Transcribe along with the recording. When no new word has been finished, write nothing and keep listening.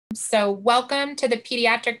So welcome to the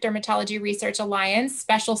Pediatric Dermatology Research Alliance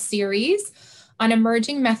special series on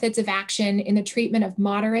emerging methods of action in the treatment of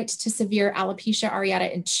moderate to severe alopecia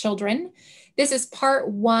areata in children. This is part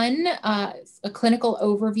one, a clinical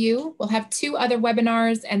overview. We'll have two other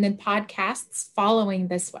webinars and then podcasts following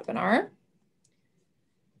this webinar.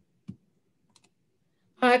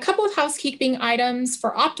 A couple of housekeeping items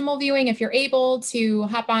for optimal viewing. If you're able to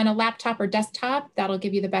hop on a laptop or desktop, that'll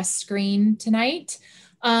give you the best screen tonight.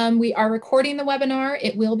 We are recording the webinar.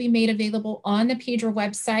 It will be made available on the Pedra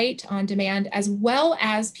website on demand, as well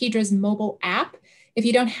as Pedra's mobile app. If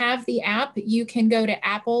you don't have the app, you can go to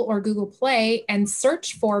Apple or Google Play and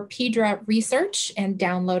search for Pedra Research and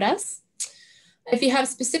download us. If you have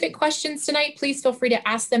specific questions tonight, please feel free to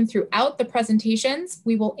ask them throughout the presentations.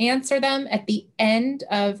 We will answer them at the end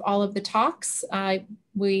of all of the talks.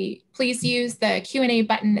 Please use the Q&A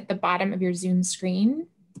button at the bottom of your Zoom screen.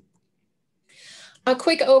 A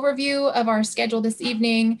quick overview of our schedule this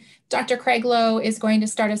evening. Dr. Craiglow is going to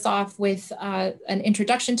start us off with an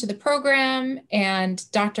introduction to the program, and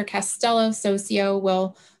Dr. Castelo-Soccio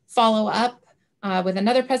will follow up with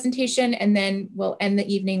another presentation, and then we'll end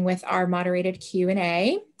the evening with our moderated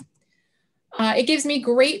Q&A. It gives me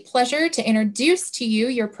great pleasure to introduce to you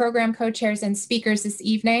your program co-chairs and speakers this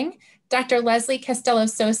evening. Dr. Leslie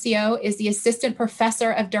Castelo-Soccio is the Assistant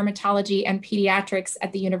Professor of Dermatology and Pediatrics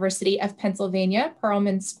at the University of Pennsylvania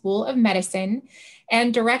Perelman School of Medicine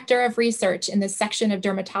and Director of Research in the Section of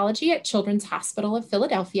Dermatology at Children's Hospital of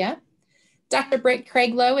Philadelphia. Dr. Britt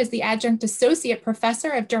Craiglow is the Adjunct Associate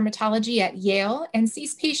Professor of Dermatology at Yale and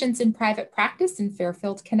sees patients in private practice in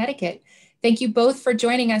Fairfield, Connecticut. Thank you both for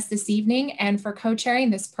joining us this evening and for co-chairing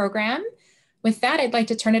this program. With that, I'd like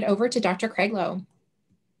to turn it over to Dr. Craiglow.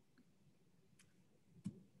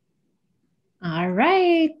 All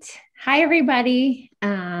right. Hi, everybody. I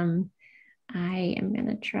am going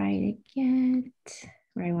to try to get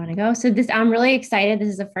where I want to go. So I'm really excited. This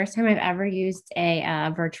is the first time I've ever used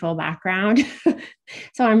a virtual background.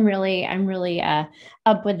 So I'm really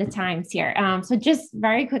up with the times here. So just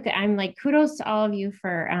very quickly, I'm like, kudos to all of you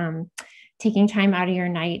for taking time out of your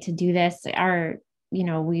night to do this.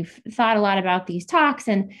 We've thought a lot about these talks,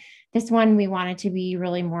 and this one, we wanted to be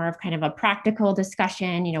really more of kind of a practical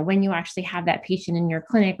discussion. When you actually have that patient in your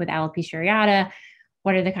clinic with alopecia areata,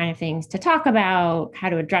 what are the kind of things to talk about, how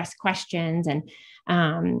to address questions.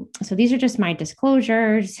 And so these are just my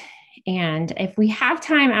disclosures. And if we have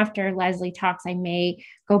time after Leslie talks, I may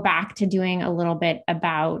go back to doing a little bit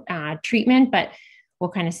about treatment, but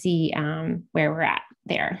we'll kind of see where we're at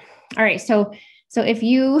there. All right. So if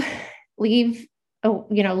you leave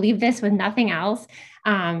this with nothing else,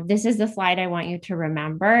 this is the slide I want you to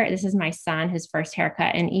remember. This is my son, his first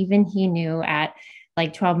haircut. And even he knew at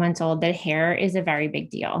like 12 months old that hair is a very big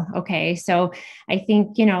deal. Okay. So I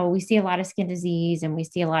think, we see a lot of skin disease and we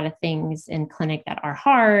see a lot of things in clinic that are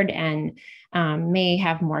hard and may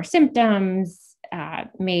have more symptoms,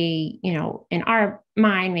 may, in our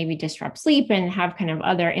mind, maybe disrupt sleep and have kind of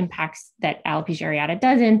other impacts that alopecia areata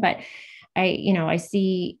doesn't. But I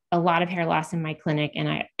see a lot of hair loss in my clinic,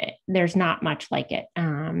 and there's not much like it.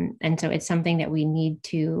 And so it's something that we need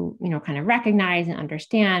to, kind of recognize and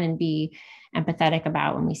understand and be empathetic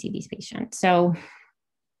about when we see these patients. So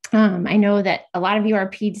I know that a lot of you are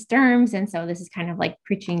peds derms, and so this is kind of like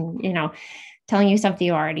preaching, telling you something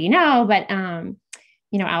you already know, but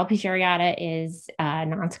alopecia areata is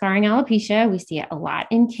non-scarring alopecia. We see it a lot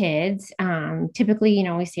in kids. Typically,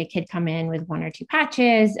 we see a kid come in with one or two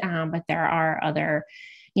patches, but there are other,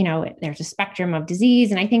 there's a spectrum of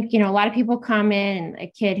disease. And I think, a lot of people come in and a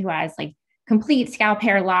kid who has like complete scalp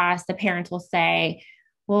hair loss, the parents will say,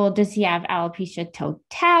 well, does he have alopecia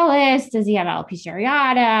totalis? Does he have alopecia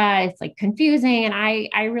areata? It's like confusing. And I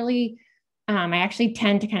actually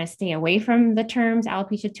tend to kind of stay away from the terms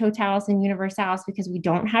alopecia totalis and universalis because we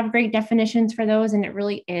don't have great definitions for those. And it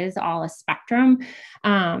really is all a spectrum.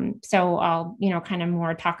 So I'll, kind of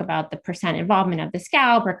more talk about the percent involvement of the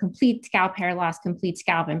scalp or complete scalp hair loss, complete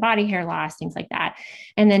scalp and body hair loss, things like that.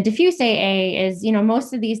 And then diffuse AA is,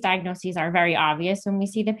 most of these diagnoses are very obvious when we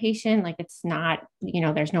see the patient, like it's not,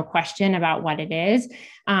 there's no question about what it is.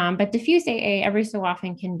 But diffuse AA every so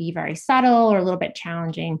often can be very subtle or a little bit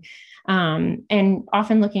challenging. And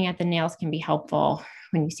often looking at the nails can be helpful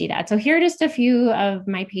when you see that. So here are just a few of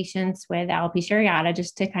my patients with alopecia areata,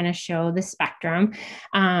 just to kind of show the spectrum.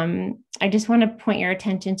 I just want to point your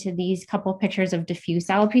attention to these couple pictures of diffuse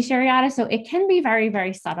alopecia areata. So it can be very,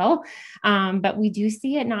 very subtle, but we do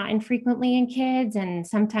see it not infrequently in kids. And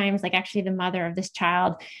sometimes, like actually the mother of this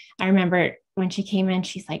child, I remember when she came in,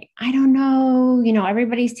 she's like, I don't know,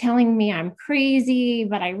 everybody's telling me I'm crazy,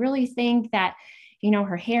 but I really think that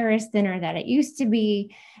her hair is thinner than it used to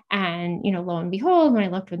be. And, lo and behold, when I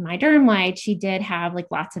looked with my derm light, she did have like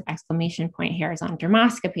lots of exclamation point hairs on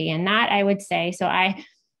dermoscopy. And that I would say, so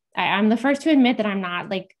I'm the first to admit that I'm not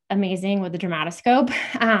like amazing with the dermatoscope.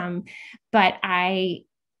 But I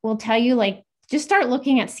will tell you, like, just start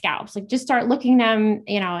looking at scalps, like just start looking them,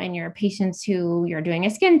 in your patients who you're doing a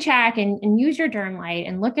skin check, and use your derm light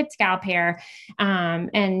and look at scalp hair. And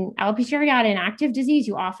alopecia areata, in active disease,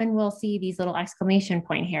 you often will see these little exclamation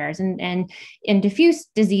point hairs, and in diffuse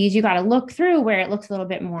disease, you got to look through where it looks a little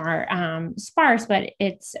bit more sparse, but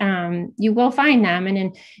it's, you will find them.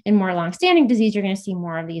 And in more longstanding disease, you're going to see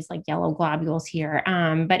more of these like yellow globules here.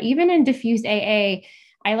 But even in diffuse AA,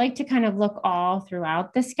 I like to kind of look all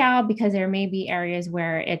throughout the scalp, because there may be areas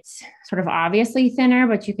where it's sort of obviously thinner,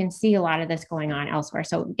 but you can see a lot of this going on elsewhere.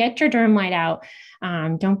 So get your derm light out.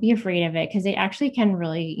 Don't be afraid of it, because it actually can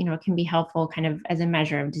really, it can be helpful kind of as a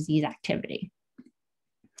measure of disease activity.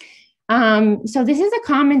 So this is a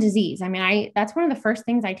common disease. I mean, that's one of the first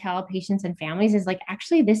things I tell patients and families is like,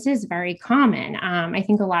 actually, this is very common. I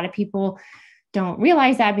think a lot of people don't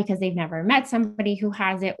realize that because they've never met somebody who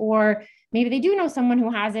has it, or maybe they do know someone who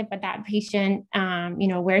has it, but that patient,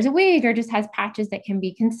 wears a wig or just has patches that can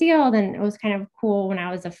be concealed. And it was kind of cool when I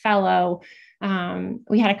was a fellow.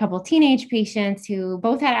 We had a couple of teenage patients who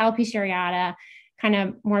both had alopecia areata, kind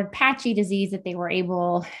of more patchy disease that they were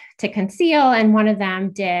able to conceal. And one of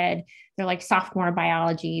them did their like sophomore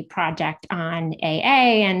biology project on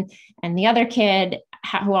AA, and the other kid,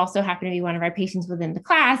 who also happened to be one of our patients within the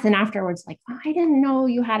class, and afterwards, like, oh, I didn't know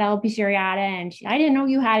you had alopecia areata, and I didn't know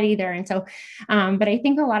you had it either. And so, but I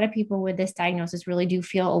think a lot of people with this diagnosis really do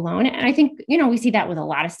feel alone. And I think, we see that with a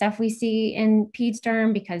lot of stuff we see in peds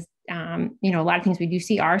derm, because, a lot of things we do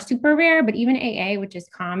see are super rare, but even AA, which is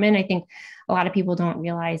common, I think a lot of people don't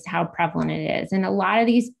realize how prevalent it is. And a lot of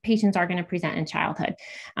these patients are going to present in childhood.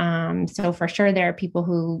 So for sure, there are people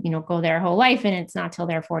who, go their whole life, and it's not till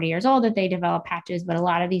they're 40 years old that they develop patches, but a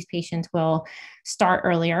lot of these patients will start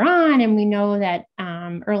earlier on. And we know that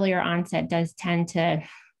earlier onset does tend to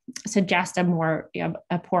suggest a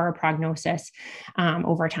poorer prognosis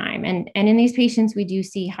over time. And in these patients, we do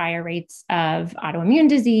see higher rates of autoimmune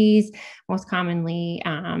disease, most commonly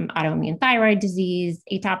autoimmune thyroid disease.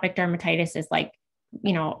 Atopic dermatitis is like,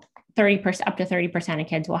 30%, up to 30% of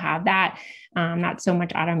kids will have that. Not so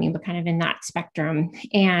much autoimmune, but kind of in that spectrum.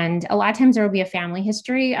 And a lot of times there will be a family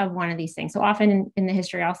history of one of these things. So often in the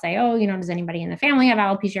history, I'll say, oh, does anybody in the family have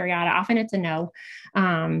alopecia areata? Often it's a no.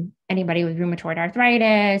 Anybody with rheumatoid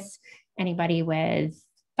arthritis, anybody with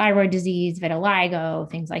thyroid disease, vitiligo,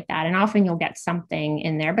 things like that. And often you'll get something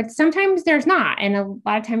in there, but sometimes there's not. And a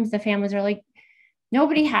lot of times the families are like,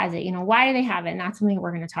 nobody has it. Why do they have it? And that's something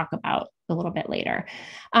we're going to talk about a little bit later.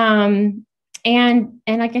 And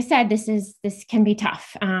like I said, this can be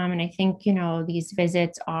tough. And I think, these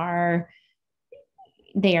visits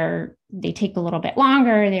they take a little bit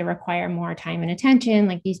longer. They require more time and attention.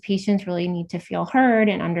 Like, these patients really need to feel heard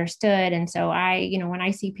and understood. And so when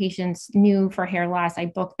I see patients new for hair loss, I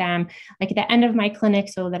book them like at the end of my clinic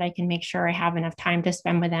so that I can make sure I have enough time to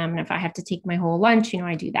spend with them. And if I have to take my whole lunch,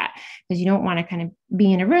 I do that, because you don't want to kind of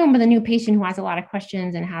be in a room with a new patient who has a lot of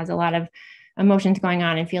questions and has a lot of emotions going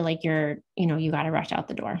on and feel like you got to rush out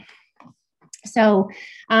the door. So,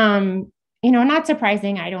 not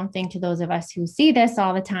surprising, I don't think, to those of us who see this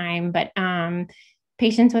all the time, but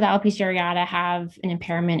patients with alopecia areata have an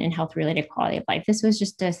impairment in health-related quality of life. This was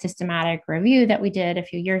just a systematic review that we did a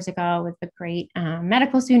few years ago with a great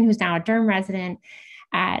medical student who's now a derm resident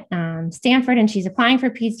at Stanford, and she's applying for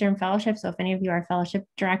peds derm fellowship. So if any of you are fellowship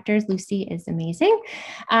directors, Lucy is amazing.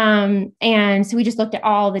 And so we just looked at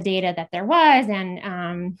all the data that there was, and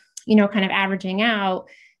kind of averaging out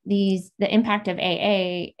the impact of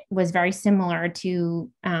AA was very similar to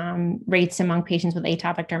rates among patients with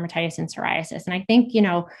atopic dermatitis and psoriasis. And I think,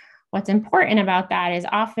 what's important about that is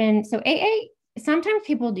often, so AA, sometimes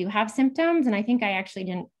people do have symptoms. And I think I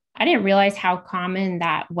didn't realize how common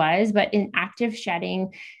that was, but in active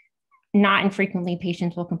shedding, not infrequently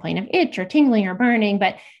patients will complain of itch or tingling or burning,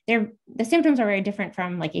 but the symptoms are very different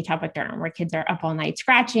from like atopic derm, where kids are up all night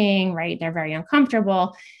scratching, right? They're very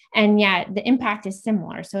uncomfortable. And yet the impact is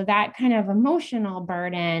similar. So that kind of emotional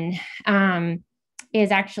burden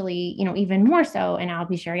is actually, even more so in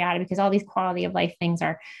alopecia areata, because all these quality of life things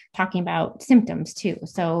are talking about symptoms too.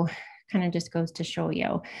 So kind of just goes to show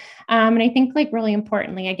you. And I think, like, really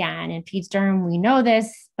importantly, again, in peds derm, we know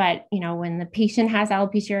this, but, when the patient has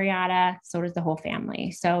alopecia areata, so does the whole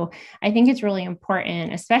family. So I think it's really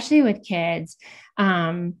important, especially with kids,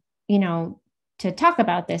 talk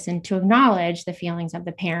about this and to acknowledge the feelings of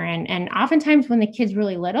the parent. And oftentimes when the kid's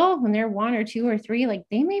really little, when they're 1 or 2 or 3, like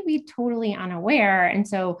they may be totally unaware. And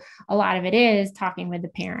so a lot of it is talking with the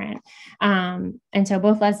parent. And so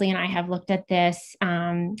both Leslie and I have looked at this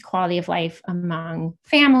quality of life among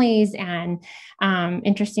families. And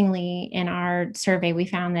interestingly, in our survey, we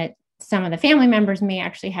found that some of the family members may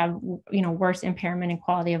actually have, worse impairment in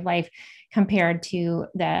quality of life compared to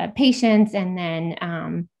the patients. And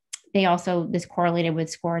then this correlated with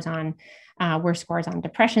scores on worse scores on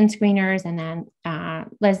depression screeners. And then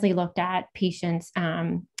Leslie looked at patients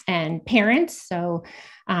and parents. So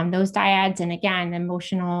those dyads, and again, the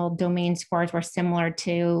emotional domain scores were similar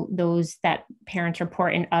to those that parents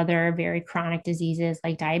report in other very chronic diseases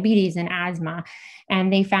like diabetes and asthma.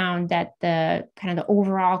 And they found that the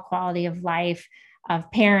overall quality of life of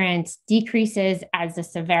parents decreases as the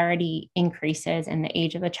severity increases and the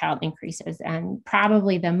age of the child increases. And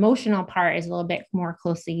probably the emotional part is a little bit more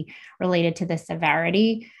closely related to the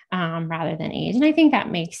severity rather than age. And I think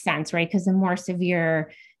that makes sense, right? Because the more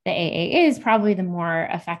severe the AA is, probably the more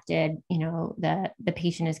affected, the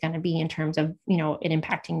patient is going to be in terms of, it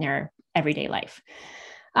impacting their everyday life.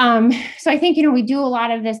 So I think, we do a lot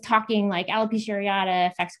of this talking like alopecia areata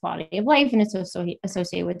affects quality of life and it's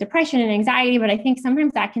associated with depression and anxiety. But I think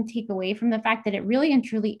sometimes that can take away from the fact that it really and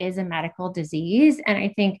truly is a medical disease. And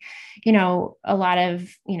I think, a lot of,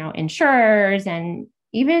 insurers and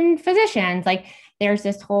even physicians, like there's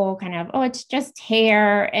this whole kind of, oh, it's just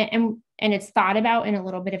hair. And it's thought about in a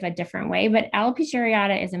little bit of a different way. But alopecia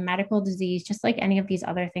areata is a medical disease, just like any of these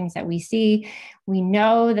other things that we see. We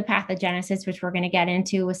know the pathogenesis, which we're going to get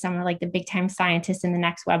into with some of like the big time scientists in the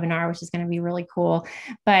next webinar, which is going to be really cool.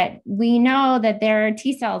 But we know that there are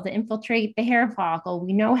T cells that infiltrate the hair follicle.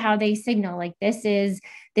 We know how they signal like this is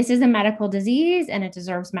a medical disease and it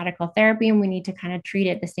deserves medical therapy. And we need to kind of treat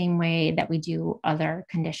it the same way that we do other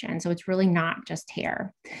conditions. So it's really not just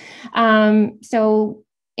hair. So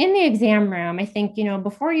in the exam room, I think,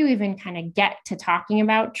 before you even kind of get to talking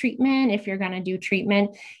about treatment, if you're going to do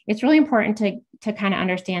treatment, it's really important to kind of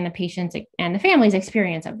understand the patient's and the family's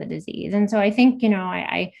experience of the disease. And so I think,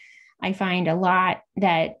 I find a lot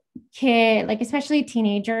that especially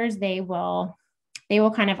teenagers, they will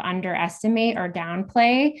kind of underestimate or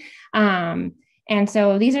downplay. And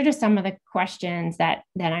so these are just some of the questions that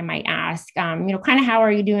I might ask, kind of how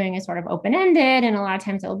are you doing is sort of open-ended. And a lot of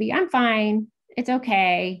times it'll be, I'm fine. It's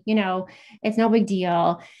okay. It's no big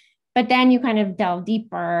deal. But then you kind of delve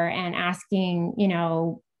deeper and asking,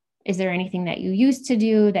 is there anything that you used to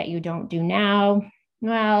do that you don't do now?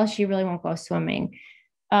 Well, she really won't go swimming.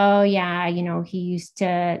 Oh yeah. He used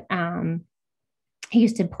to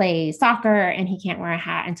play soccer and he can't wear a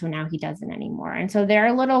hat. And so now he doesn't anymore. And so there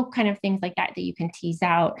are little kind of things like that you can tease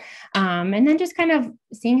out. And then just kind of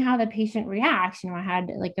seeing how the patient reacts.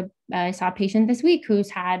 I saw a patient this week who's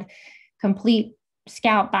had complete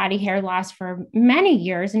scalp body hair loss for many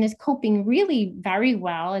years and is coping really very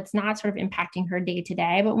well. It's not sort of impacting her day to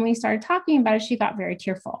day, but when we started talking about it, she got very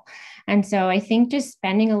tearful. And so I think just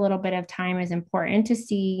spending a little bit of time is important to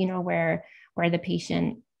see, where the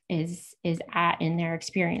patient is at in their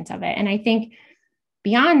experience of it. And I think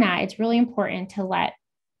beyond that, it's really important to let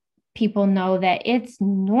people know that it's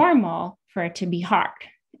normal for it to be hard.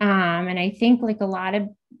 And I think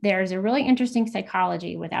there's a really interesting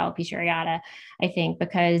psychology with alopecia areata, I think,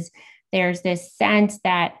 because there's this sense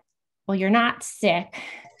that, well, you're not sick,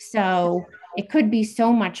 so it could be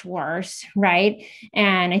so much worse, right?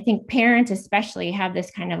 And I think parents especially have this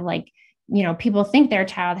kind of people think their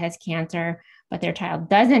child has cancer, but their child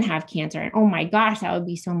doesn't have cancer. And oh my gosh, that would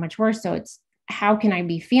be so much worse. So it's, how can I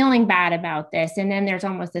be feeling bad about this? And then there's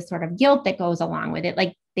almost this sort of guilt that goes along with it.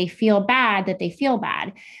 Like they feel bad that they feel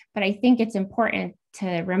bad. But I think it's important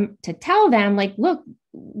to tell them, look,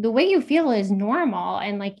 the way you feel is normal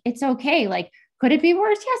and it's okay. Could it be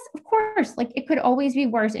worse? Yes, of course. It could always be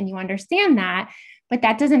worse. And you understand that, but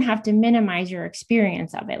that doesn't have to minimize your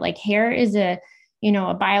experience of it. Hair is a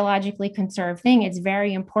biologically conserved thing. It's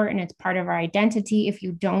very important. It's part of our identity. If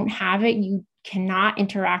you don't have it, you cannot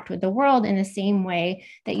interact with the world in the same way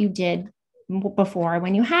that you did before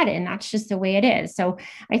when you had it. And that's just the way it is. So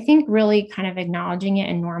I think really kind of acknowledging it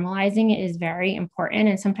and normalizing it is very important.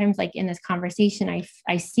 And sometimes in this conversation,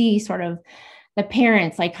 I see sort of the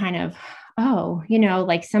parents oh,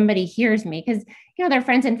 somebody hears me because, their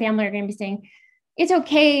friends and family are going to be saying, it's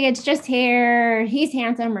okay. It's just hair. He's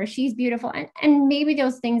handsome or she's beautiful. And maybe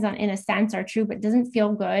those things in a sense are true, but it doesn't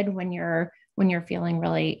feel good when you're feeling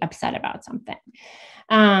really upset about something.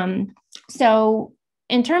 So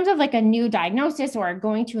in terms of like a new diagnosis or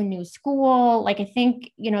going to a new school, like I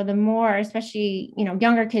think, the more, especially,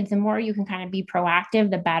 younger kids, the more you can kind of be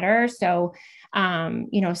proactive, the better. So,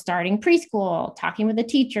 starting preschool, talking with the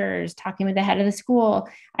teachers, talking with the head of the school.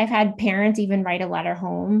 I've had parents even write a letter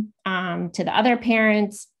home to the other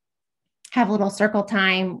parents, have a little circle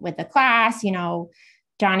time with the class.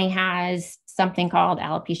 Johnny has something called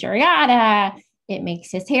alopecia areata. It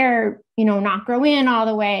makes his hair, not grow in all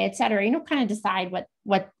the way, et cetera. Kind of decide what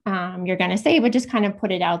you're going to say, but just kind of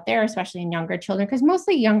put it out there, especially in younger children, because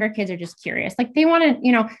mostly younger kids are just curious. Like they want to,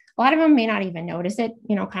 a lot of them may not even notice it,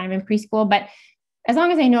 kind of in preschool, but as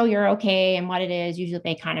long as they know you're okay and what it is, usually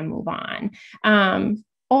they kind of move on.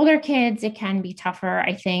 Older kids, it can be tougher.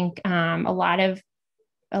 I think a lot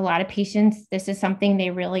of patients, this is something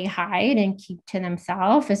they really hide and keep to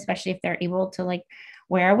themselves, especially if they're able to like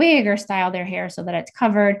wear a wig or style their hair so that it's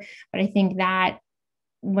covered. But I think that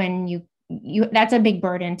when you that's a big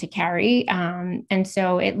burden to carry. And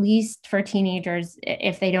so at least for teenagers,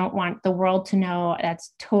 if they don't want the world to know,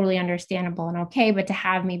 that's totally understandable and okay. But to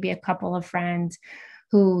have maybe a couple of friends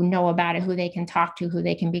who know about it, who they can talk to, who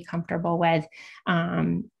they can be comfortable with,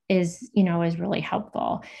 is really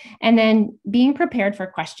helpful. And then being prepared for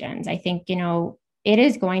questions. I think, it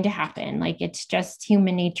is going to happen. Like it's just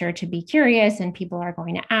human nature to be curious and people are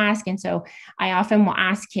going to ask. And so I often will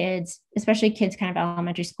ask kids, especially kids kind of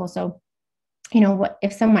elementary school. So, what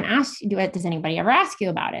if someone asks you, does anybody ever ask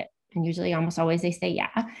you about it? And usually almost always they say,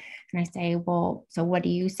 yeah. And I say, well, so what do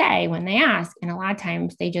you say when they ask? And a lot of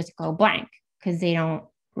times they just go blank because they don't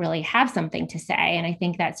really have something to say. And I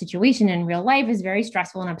think that situation in real life is very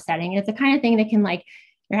stressful and upsetting. And it's the kind of thing that can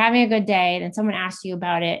you're having a good day, then someone asks you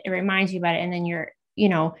about it, it reminds you about it, and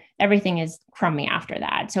then everything is crummy after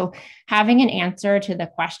that. So having an answer to the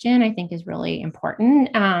question, I think, is really important.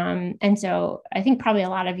 And so I think probably a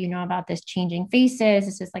lot of you know about this Changing Faces.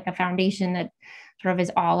 This is like a foundation that sort of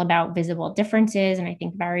is all about visible differences. And I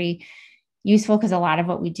think very useful because a lot of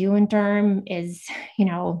what we do in derm is,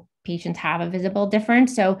 patients have a visible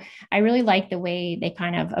difference. So I really like the way they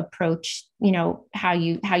kind of approach, how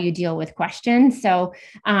you deal with questions. So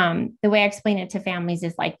the way I explain it to families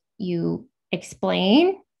is like you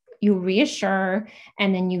explain, you reassure,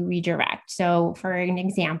 and then you redirect. So for an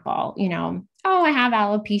example, oh, I have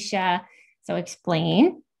alopecia. So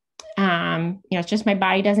explain, it's just my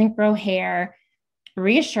body doesn't grow hair.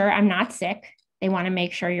 Reassure, I'm not sick. They want to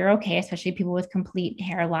make sure you're okay, especially people with complete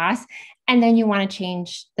hair loss. And then you want to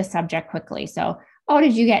change the subject quickly. So, oh,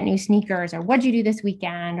 did you get new sneakers? Or what did you do this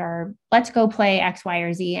weekend? Or let's go play X, Y,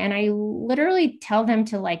 or Z. And I literally tell them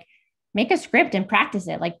to make a script and practice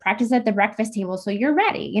it, practice at the breakfast table. So you're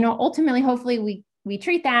ready. Ultimately, hopefully we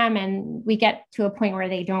treat them and we get to a point where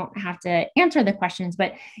they don't have to answer the questions,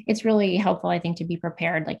 but it's really helpful, I think, to be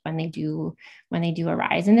prepared, when they do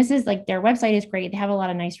arise. And this is their website is great. They have a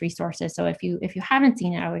lot of nice resources. So if you haven't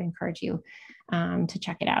seen it, I would encourage you to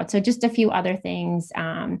check it out. So just a few other things.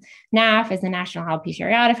 NAF is the National Alopecia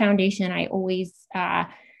Areata Foundation. I always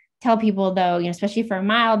tell people though, especially for a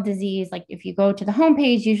mild disease, if you go to the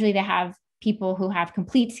homepage, usually they have people who have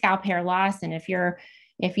complete scalp hair loss. And if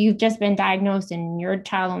you've just been diagnosed and your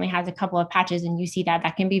child only has a couple of patches and you see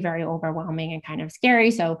that can be very overwhelming and kind of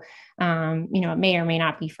scary. So, it may or may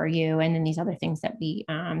not be for you. And then these other things that we,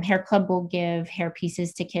 Hair Club will give hair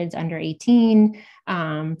pieces to kids under 18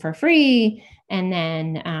 for free. And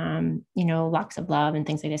then, locks of love and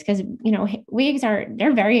things like this. Cause, wigs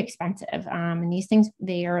they're very expensive. And these things,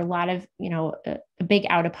 they are a lot of, a big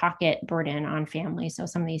out-of-pocket burden on families. So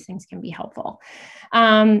some of these things can be helpful.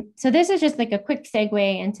 So this is just a quick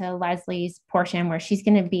segue into Leslie's portion where she's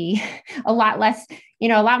going to be a lot less,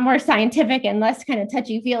 a lot more scientific and less kind of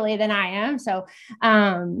touchy-feely than I am. So,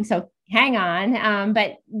 so hang on.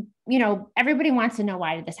 But, everybody wants to know,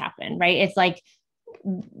 why did this happen? Right. It's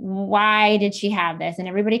why did she have this? And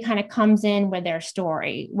everybody kind of comes in with their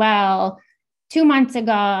story. Well, 2 months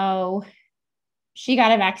ago, she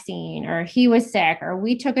got a vaccine, or he was sick, or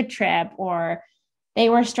we took a trip, or they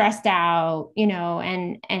were stressed out,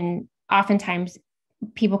 and oftentimes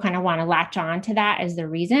people kind of want to latch on to that as the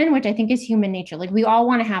reason, which I think is human nature. We all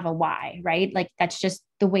want to have a why, right? That's just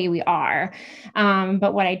the way we are.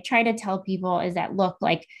 But what I try to tell people is that, look,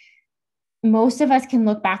 most of us can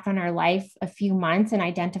look back on our life a few months and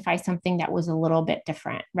identify something that was a little bit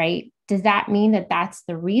different, right? Does that mean that that's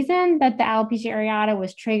the reason that the alopecia areata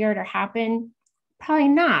was triggered or happened? Probably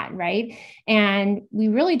not, right? And we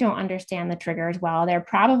really don't understand the triggers well. They're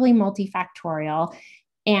probably multifactorial.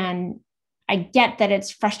 And I get that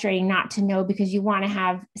it's frustrating not to know, because you want to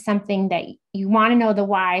have something that you want to know the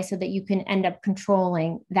why, so that you can end up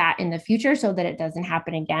controlling that in the future, so that it doesn't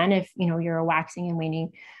happen again if, you know, you're a waxing and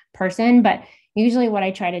waning person. But usually what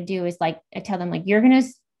I try to do is, like, I tell them, like, you're going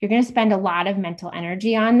to spend a lot of mental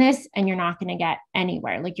energy on this, and you're not going to get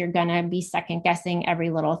anywhere. Like, you're going to be second guessing every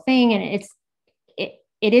little thing. And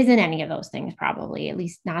it isn't any of those things, probably, at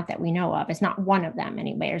least not that we know of. It's not one of them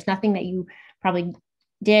anyway. There's nothing that you probably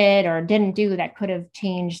did or didn't do that could have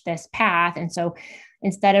changed this path. And so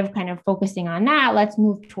instead of kind of focusing on that, let's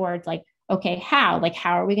move towards, like, okay, how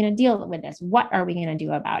are we going to deal with this? What are we going to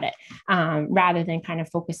do about it? Rather than kind of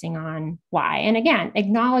focusing on why. And again,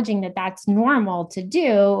 acknowledging that that's normal to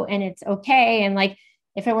do and it's okay. And like,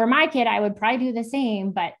 if it were my kid, I would probably do the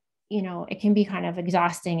same, but you know, it can be kind of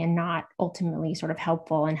exhausting and not ultimately sort of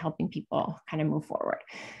helpful in helping people kind of move forward.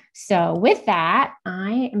 So with that,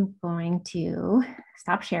 I am going to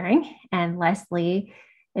stop sharing, and Leslie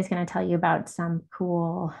is going to tell you about some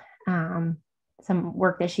cool, some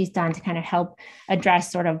work that she's done to kind of help address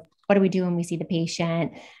sort of what do we do when we see the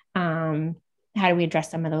patient? How do we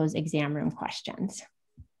address some of those exam room questions?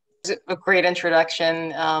 A great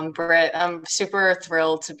introduction, Britt. I'm super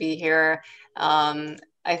thrilled to be here.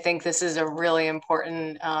 I think this is a really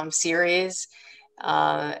important series,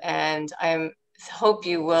 and I hope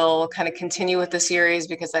you will kind of continue with the series,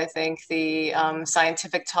 because I think the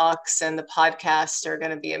scientific talks and the podcasts are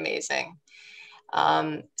going to be amazing.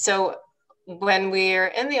 So when we're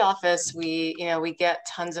in the office, we get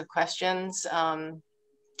tons of questions. I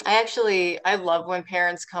love when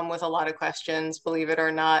parents come with a lot of questions, believe it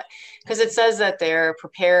or not, because it says that they're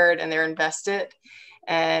prepared and they're invested.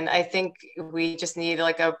 And I think we just need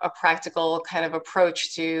like a practical kind of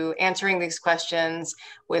approach to answering these questions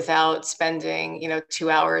without spending, 2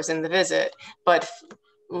 hours in the visit, but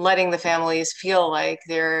letting the families feel like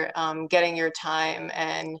they're getting your time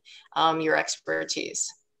and your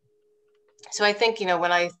expertise. So I think,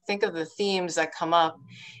 when I think of the themes that come up,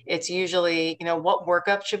 it's usually, what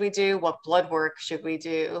workup should we do? What blood work should we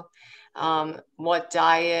do? What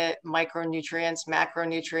diet, micronutrients,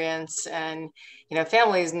 macronutrients, and,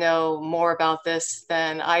 families know more about this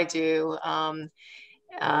than I do.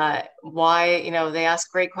 Why, they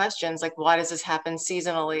ask great questions like, why does this happen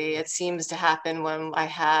seasonally? It seems to happen when I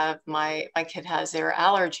have my kid has their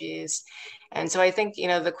allergies. And so I think,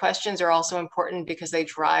 the questions are also important because they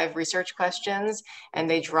drive research questions, and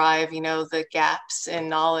they drive, the gaps in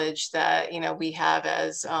knowledge that, we have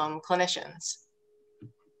as clinicians.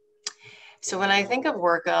 So when I think of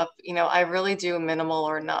workup, I really do minimal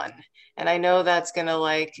or none. And I know that's going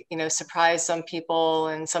to surprise some people,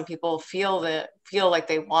 and some people feel like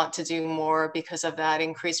they want to do more because of that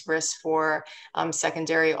increased risk for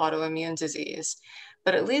secondary autoimmune disease.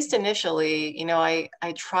 But at least initially, I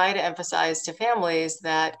try to emphasize to families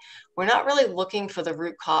that we're not really looking for the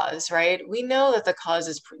root cause, right? We know that the cause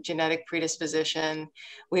is genetic predisposition.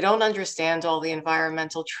 We don't understand all the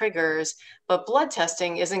environmental triggers, but blood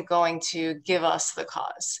testing isn't going to give us the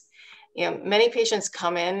cause. Many patients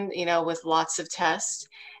come in, with lots of tests.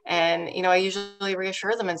 And, I usually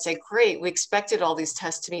reassure them and say, great, we expected all these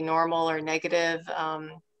tests to be normal or negative.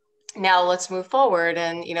 Now let's move forward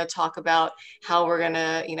and, talk about how we're going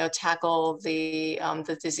to, tackle the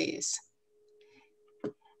disease.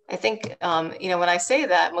 I think, when I say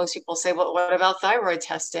that, most people say, well, what about thyroid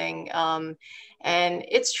testing? And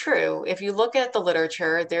it's true. If you look at the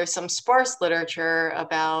literature, there's some sparse literature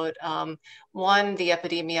about, one, the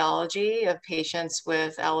epidemiology of patients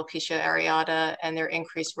with alopecia areata and their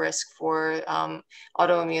increased risk for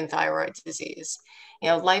autoimmune thyroid disease.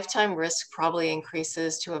 Lifetime risk probably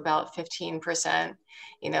increases to about 15%.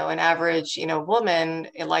 An average, woman,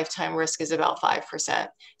 a lifetime risk is about 5%.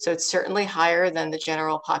 So it's certainly higher than the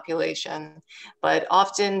general population, but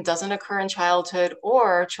often doesn't occur in childhood,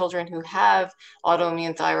 or children who have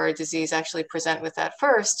autoimmune thyroid disease actually present with that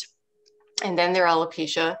first, and then their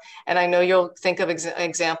alopecia. And I know you'll think of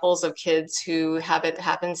examples of kids who have it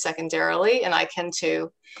happen secondarily, and I can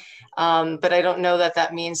too. But I don't know that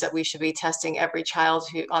that means that we should be testing every child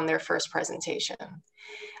on their first presentation.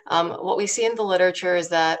 What we see in the literature is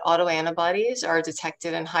that autoantibodies are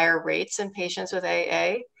detected in higher rates in patients with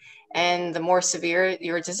AA, and the more severe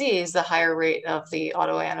your disease, the higher rate of the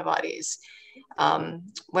autoantibodies.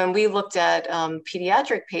 When we looked at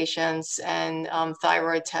pediatric patients and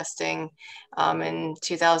thyroid testing in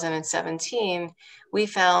 2017, we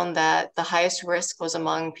found that the highest risk was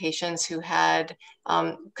among patients who had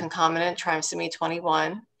concomitant trisomy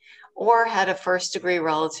 21, or had a first-degree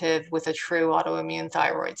relative with a true autoimmune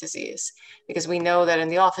thyroid disease. Because we know that in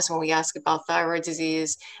the office, when we ask about thyroid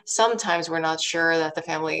disease, sometimes we're not sure that the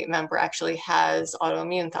family member actually has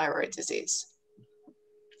autoimmune thyroid disease.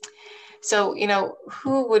 So,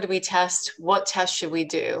 who would we test? What test should we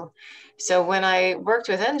do? So when I worked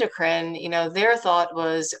with endocrine, their thought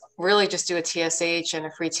was really just do a TSH and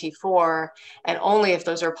a free T4, and only if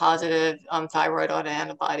those are positive thyroid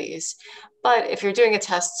autoantibodies. But if you're doing a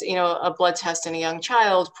test, a blood test in a young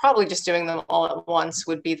child, probably just doing them all at once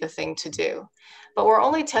would be the thing to do. But we're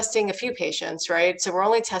only testing a few patients, right? So we're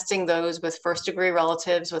only testing those with first-degree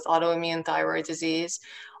relatives with autoimmune thyroid disease,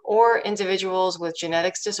 or individuals with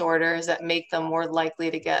genetics disorders that make them more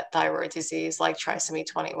likely to get thyroid disease, like trisomy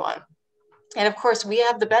 21. And of course, we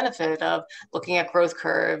have the benefit of looking at growth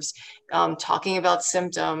curves, talking about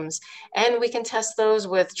symptoms, and we can test those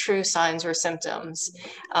with true signs or symptoms.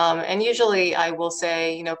 And usually I will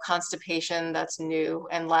say, constipation that's new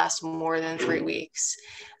and lasts more than 3 weeks.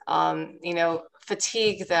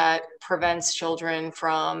 Fatigue that prevents children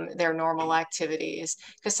from their normal activities,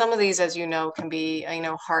 because some of these, as you know, can be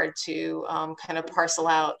hard to kind of parcel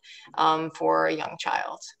out for a young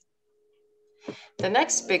child. The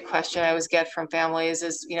next big question I always get from families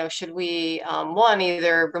is, should we one,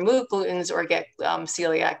 either remove glutens or get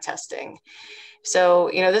celiac testing? So,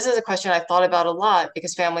 this is a question I thought about a lot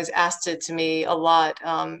because families asked it to me a lot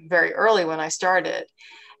very early when I started.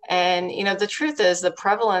 And, the truth is the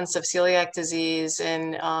prevalence of celiac disease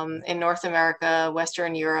in North America,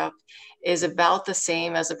 Western Europe, is about the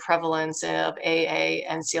same as the prevalence of AA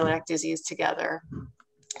and celiac disease together.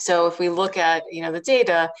 So if we look at, the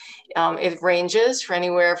data, it ranges for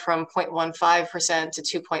anywhere from 0.15% to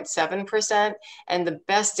 2.7%. And the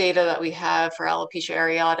best data that we have for alopecia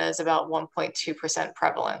areata is about 1.2%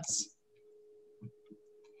 prevalence.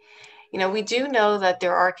 We do know that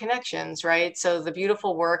there are connections, right? So the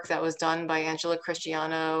beautiful work that was done by Angela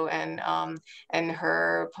Cristiano and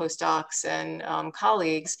her postdocs and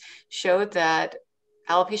colleagues showed that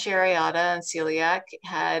alopecia areata and celiac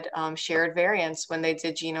had shared variants when they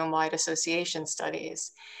did genome-wide association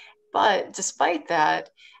studies. But despite that,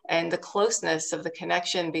 and the closeness of the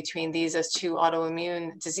connection between these as two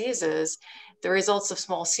autoimmune diseases, the results of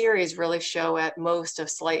small series really show at most a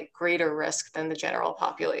slight greater risk than the general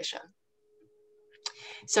population.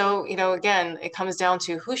 So, again, it comes down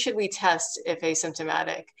to who should we test if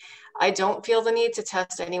asymptomatic? I don't feel the need to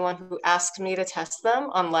test anyone who asks me to test them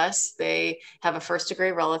unless they have a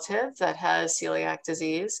first-degree relative that has celiac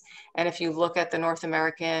disease. And if you look at the North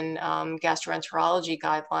American gastroenterology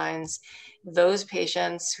guidelines, those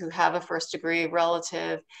patients who have a first-degree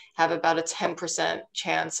relative have about a 10%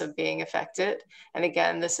 chance of being affected. And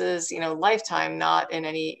again, this is, lifetime, not in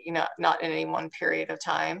any one period of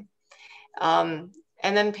time.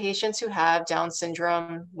 And then patients who have Down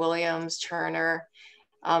syndrome, Williams, Turner,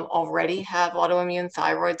 already have autoimmune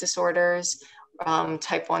thyroid disorders,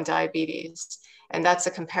 type 1 diabetes. And that's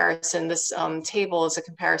a comparison. This table is a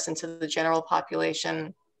comparison to the general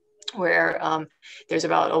population where there's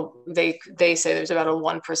about, they say there's about a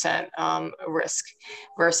 1% risk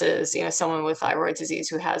versus, someone with thyroid disease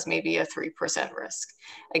who has maybe a 3% risk.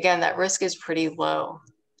 Again, that risk is pretty low.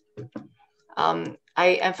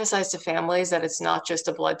 I emphasize to families that it's not just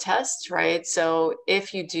a blood test, right? So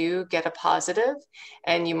if you do get a positive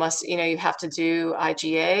and you must, you have to do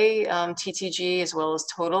IgA, TTG, as well as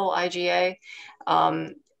total IgA,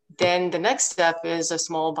 then the next step is a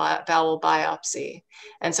small bowel biopsy.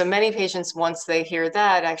 And so many patients, once they hear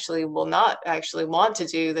that, actually will not actually want to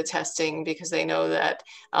do the testing because they know that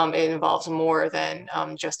it involves more than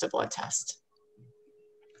just a blood test.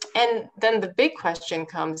 And then the big question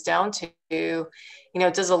comes down to,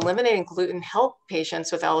 does eliminating gluten help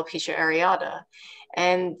patients with alopecia areata?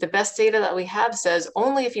 And the best data that we have says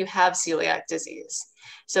only if you have celiac disease.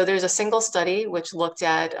 So there's a single study which looked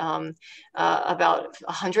at about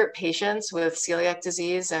 100 patients with celiac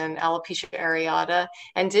disease and alopecia areata,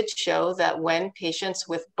 and did show that when patients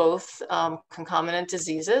with both concomitant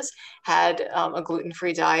diseases had a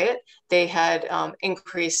gluten-free diet, they had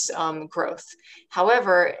increased growth.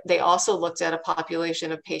 However, they also looked at a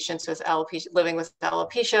population of patients with alopecia, living with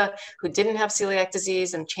alopecia who didn't have celiac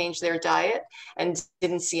disease and changed their diet and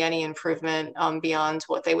didn't see any improvement beyond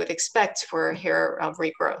what they would expect for hair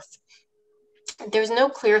regrowth. There's no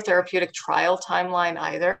clear therapeutic trial timeline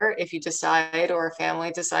either if you decide or a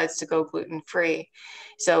family decides to go gluten-free.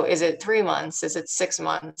 So is it 3 months? Is it 6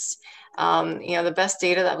 months? The best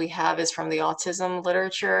data that we have is from the autism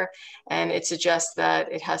literature, and it suggests that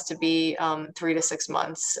it has to be 3 to 6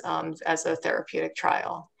 months as a therapeutic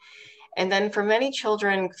trial. And then for many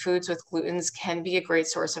children, foods with glutens can be a great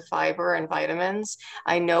source of fiber and vitamins.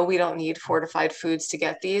 I know we don't need fortified foods to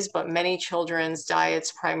get these, but many children's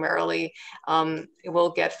diets primarily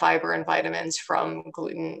will get fiber and vitamins from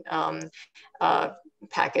gluten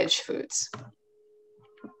packaged foods.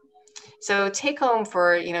 So take home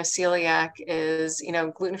for, celiac is,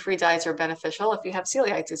 gluten-free diets are beneficial if you have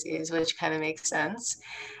celiac disease, which kind of makes sense.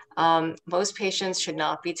 Most patients should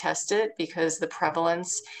not be tested because the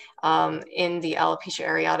prevalence in the alopecia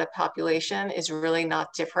areata population is really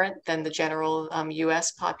not different than the general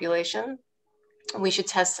US population. We should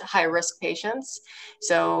test high-risk patients.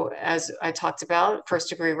 So as I talked about,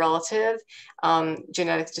 first-degree relative,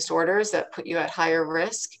 genetic disorders that put you at higher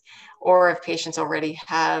risk, or if patients already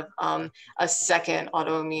have a second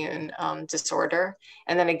autoimmune disorder.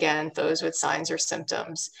 And then again, those with signs or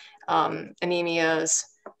symptoms, anemias,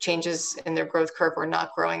 changes in their growth curve or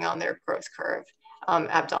not growing on their growth curve,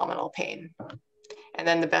 abdominal pain. And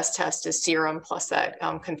then the best test is serum plus that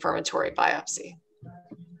confirmatory biopsy.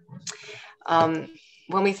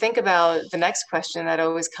 When we think about the next question that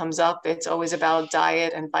always comes up, it's always about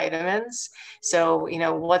diet and vitamins. So,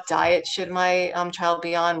 what diet should my child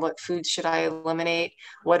be on? What foods should I eliminate?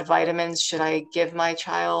 What vitamins should I give my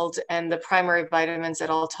child? And the primary vitamins that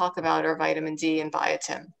I'll talk about are vitamin D and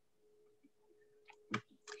biotin.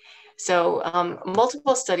 So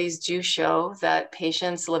multiple studies do show that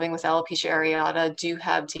patients living with alopecia areata do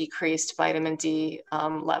have decreased vitamin D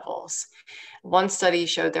levels. One study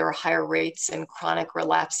showed there were higher rates in chronic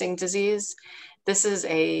relapsing disease. This is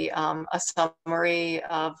a summary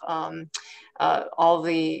of all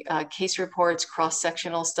the case reports,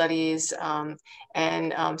 cross-sectional studies,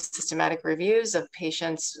 and systematic reviews of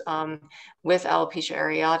patients with alopecia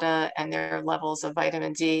areata and their levels of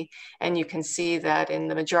vitamin D. And you can see that in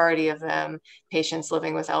the majority of them, patients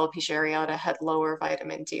living with alopecia areata had lower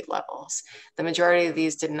vitamin D levels. The majority of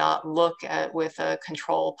these did not look at with a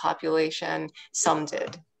control population, some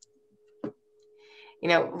did.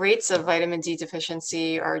 Rates of vitamin D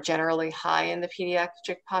deficiency are generally high in the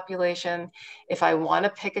pediatric population. If I want to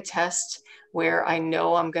pick a test where I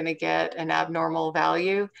know I'm going to get an abnormal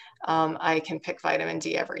value, I can pick vitamin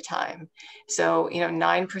D every time. So,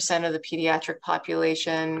 9% of the pediatric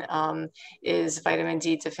population is vitamin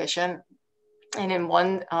D deficient. And in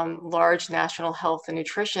one large national health and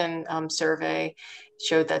nutrition survey,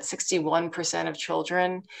 showed that 61% of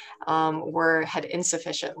children had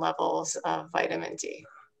insufficient levels of vitamin D.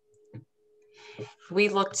 We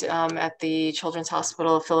looked at the Children's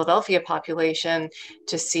Hospital of Philadelphia population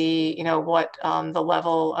to see, what the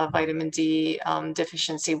level of vitamin D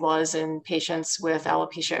deficiency was in patients with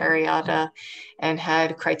alopecia areata, and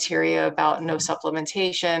had criteria about no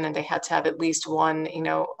supplementation, and they had to have at least one,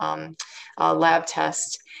 lab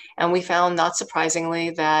test. And we found, not surprisingly,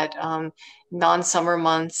 that non-summer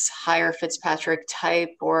months, higher Fitzpatrick type,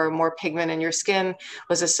 or more pigment in your skin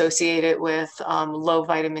was associated with low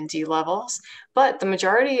vitamin D levels. But the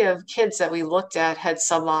majority of kids that we looked at had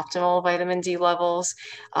suboptimal vitamin D levels.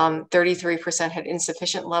 33% had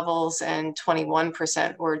insufficient levels, and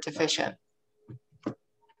 21% were deficient.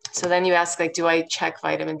 So then you ask, do I check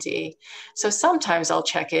vitamin D? So sometimes I'll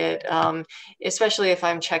check it, especially if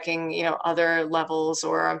I'm checking, other levels,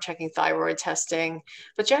 or I'm checking thyroid testing.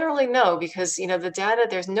 But generally, no, because, the data,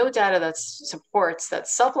 there's no data that supports that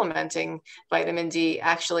supplementing vitamin D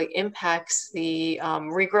actually impacts the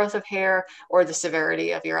regrowth of hair or the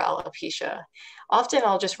severity of your alopecia. Often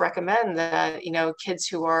I'll just recommend that, kids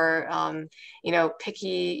who are, picky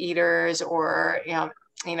eaters, or,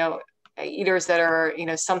 eaters that are,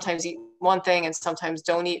 sometimes eat one thing and sometimes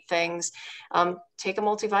don't eat things, take a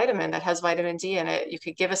multivitamin that has vitamin D in it. You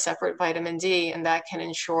could give a separate vitamin D, and that can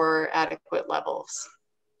ensure adequate levels.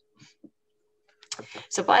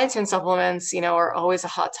 So biotin supplements, are always a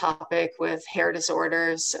hot topic with hair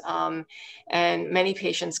disorders. And many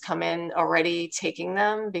patients come in already taking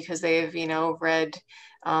them because they've, read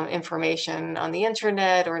information on the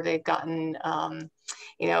internet, or they've gotten,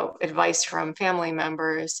 advice from family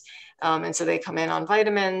members. And so they come in on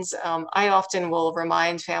vitamins. I often will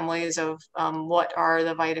remind families of what are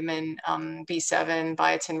the vitamin B7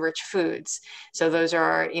 biotin-rich foods. So those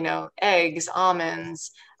are, eggs,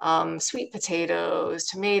 almonds, sweet potatoes,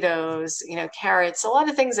 tomatoes, carrots, a lot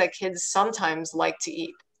of things that kids sometimes like to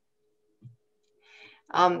eat.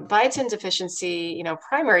 Biotin deficiency,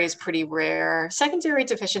 primary is pretty rare. Secondary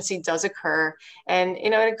deficiency does occur, and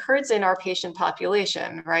it occurs in our patient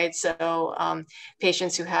population, right? So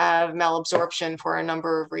patients who have malabsorption for a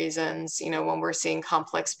number of reasons, when we're seeing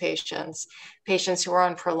complex patients, patients who are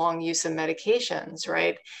on prolonged use of medications,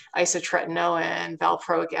 right? Isotretinoin,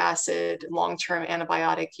 valproic acid, long-term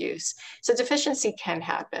antibiotic use. So deficiency can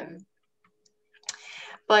happen.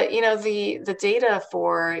 But the data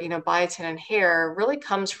for biotin in hair really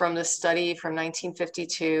comes from this study from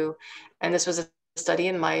 1952, and this was a study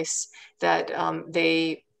in mice that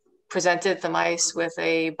they presented the mice with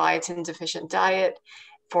a biotin deficient diet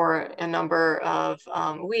for a number of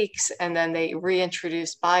weeks, and then they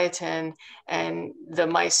reintroduced biotin, and the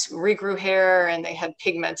mice regrew hair and they had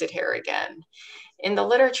pigmented hair again. In the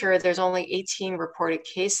literature, there's only 18 reported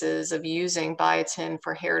cases of using biotin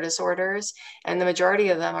for hair disorders, and the majority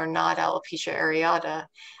of them are not alopecia areata.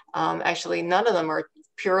 Actually, none of them are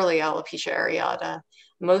purely alopecia areata.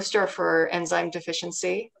 Most are for enzyme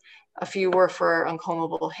deficiency. A few were for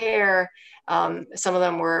uncombable hair. Some of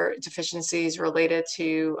them were deficiencies related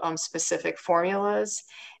to specific formulas.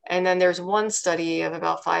 And then there's one study of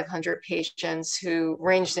about 500 patients who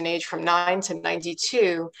ranged in age from 9 to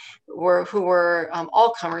 92 who were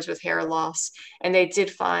all comers with hair loss. And they did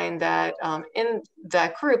find that in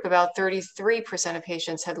that group, about 33% of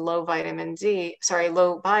patients had low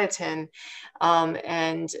biotin.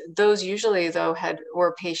 And those usually, though,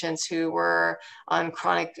 were patients who were on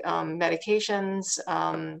chronic medications,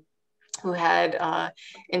 who had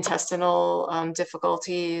intestinal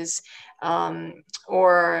difficulties,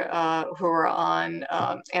 or who were on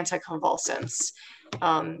anticonvulsants.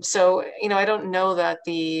 So, I don't know that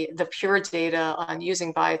the pure data on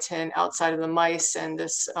using biotin outside of the mice and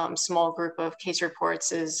this small group of case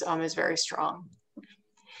reports is very strong.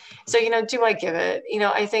 So, do I give it?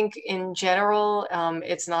 I think in general,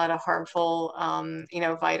 it's not a harmful,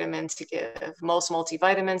 vitamin to give. Most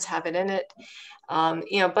multivitamins have it in it.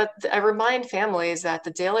 But I remind families that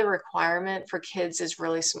the daily requirement for kids is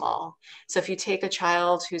really small. So if you take a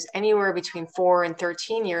child who's anywhere between 4 and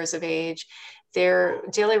 13 years of age, their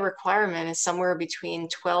daily requirement is somewhere between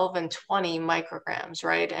 12 and 20 micrograms,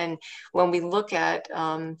 right? And when we look at,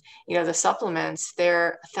 the supplements,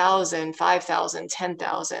 they're 1,000, 5,000,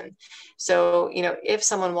 10,000. So, if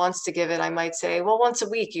someone wants to give it, I might say, well, once a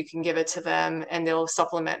week you can give it to them and they'll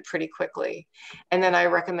supplement pretty quickly. And then I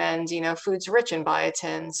recommend, foods rich in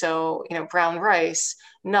biotin. So, brown rice,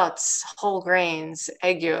 nuts, whole grains,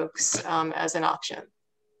 egg yolks as an option.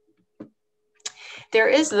 There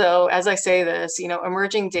is, though, as I say this,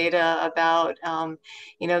 emerging data about,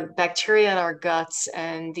 bacteria in our guts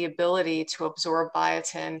and the ability to absorb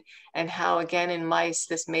biotin, and how, again, in mice,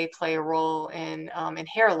 this may play a role in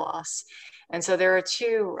hair loss. And so there are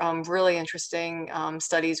two really interesting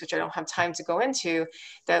studies, which I don't have time to go into,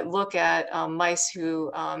 that look at mice who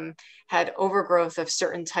had overgrowth of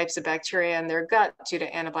certain types of bacteria in their gut due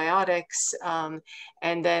to antibiotics,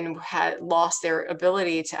 and then had lost their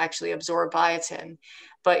ability to actually absorb biotin.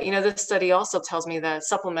 But this study also tells me that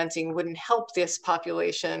supplementing wouldn't help this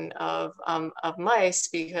population of mice,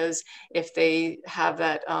 because if they have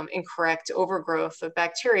that incorrect overgrowth of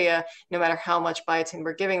bacteria, no matter how much biotin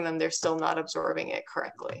we're giving them, they're still not absorbing it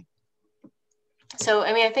correctly. So,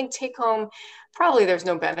 I think take home, probably there's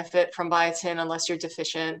no benefit from biotin unless you're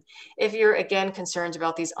deficient. If you're, again, concerned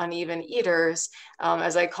about these uneven eaters,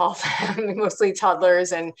 as I call them, mostly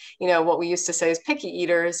toddlers and, what we used to say is picky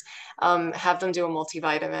eaters, have them do a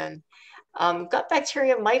multivitamin. Gut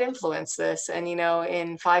bacteria might influence this. And,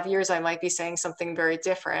 in 5 years, I might be saying something very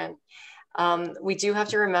different. We do have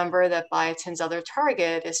to remember that biotin's other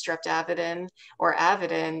target is streptavidin or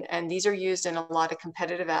avidin, and these are used in a lot of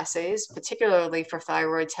competitive assays, particularly for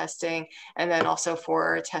thyroid testing, and then also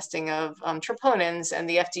for testing of troponins. And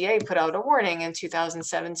the FDA put out a warning in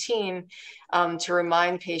 2017 to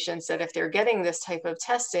remind patients that if they're getting this type of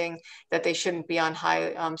testing, that they shouldn't be on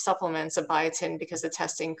high supplements of biotin, because the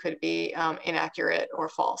testing could be inaccurate or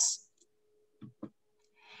false.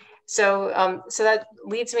 So, so that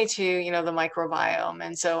leads me to, the microbiome.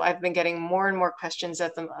 And so I've been getting more and more questions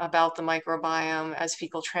about the microbiome as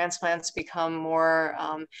fecal transplants become more,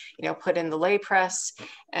 put in the lay press,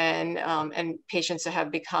 and patients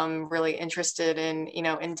have become really interested in,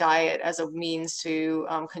 in diet as a means to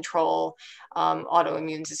control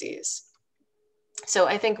autoimmune disease. So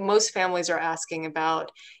I think most families are asking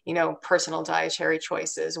about, personal dietary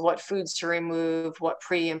choices, what foods to remove, what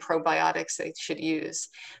pre and probiotics they should use.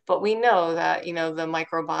 But we know that, the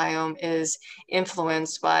microbiome is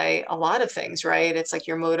influenced by a lot of things, right? It's like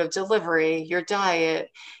your mode of delivery, your diet,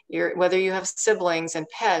 whether you have siblings and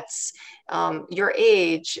pets, your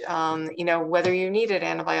age, whether you needed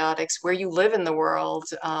antibiotics, where you live in the world,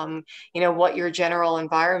 what your general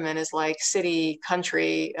environment is like, city,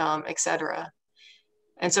 country, et cetera.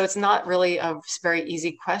 And so it's not really a very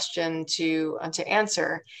easy question to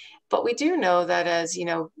answer. But we do know that as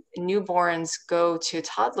newborns go to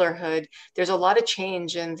toddlerhood, there's a lot of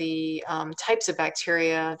change in the types of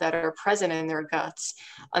bacteria that are present in their guts.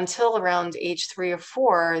 Until around age 3 or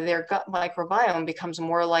 4, their gut microbiome becomes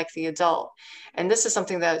more like the adult. And this is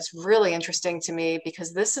something that's really interesting to me,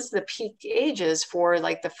 because this is the peak ages for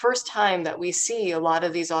like the first time that we see a lot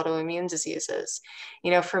of these autoimmune diseases.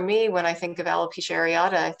 For me, when I think of alopecia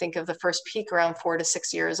areata, I think of the first peak around 4 to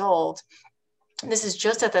 6 years old. This is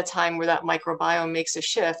just at the time where that microbiome makes a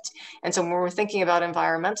shift. And so when we're thinking about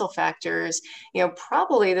environmental factors,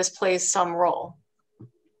 probably this plays some role.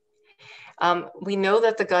 We know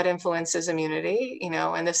that the gut influences immunity,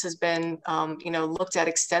 and this has been, looked at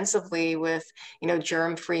extensively with,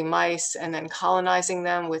 germ-free mice, and then colonizing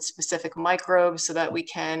them with specific microbes so that we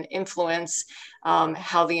can influence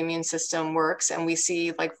how the immune system works. And we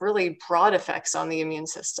see like really broad effects on the immune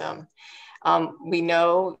system. We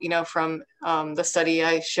know, from the study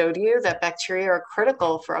I showed you, that bacteria are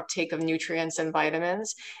critical for uptake of nutrients and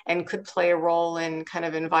vitamins, and could play a role in kind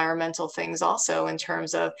of environmental things also, in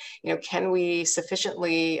terms of, can we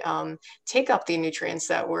sufficiently take up the nutrients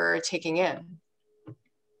that we're taking in?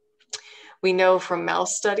 We know from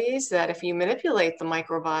mouse studies that if you manipulate the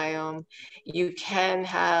microbiome, you can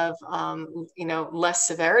have, less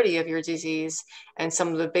severity of your disease. And some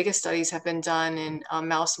of the biggest studies have been done in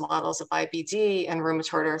mouse models of IBD and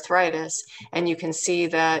rheumatoid arthritis. And you can see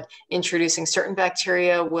that introducing certain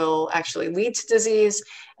bacteria will actually lead to disease.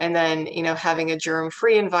 And then, having a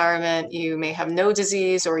germ-free environment, you may have no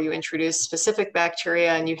disease, or you introduce specific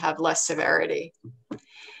bacteria and you have less severity.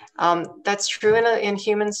 That's true in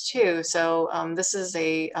humans too. So this is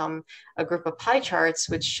a group of pie charts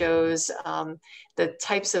which shows the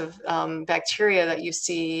types of bacteria that you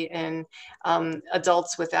see in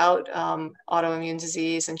adults without autoimmune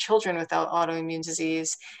disease and children without autoimmune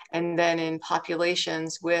disease, and then in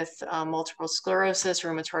populations with multiple sclerosis,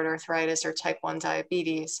 rheumatoid arthritis, or type 1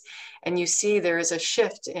 diabetes. And you see there is a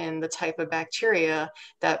shift in the type of bacteria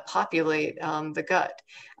that populate the gut.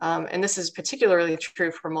 And this is particularly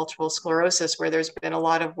true for multiple sclerosis, where there's been a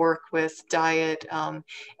lot of work with diet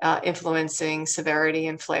influencing severity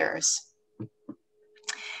and flares.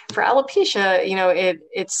 For alopecia,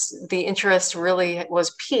 it's the interest really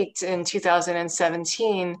was piqued in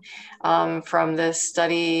 2017 from this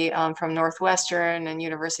study from Northwestern and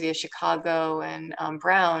University of Chicago and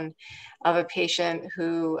Brown, of a patient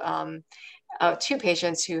who, two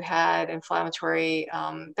patients who had inflammatory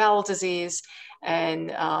bowel disease,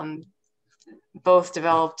 and both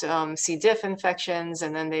developed C. diff infections,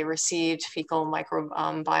 and then they received fecal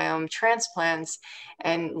microbiome transplants.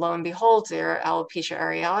 And lo and behold, their alopecia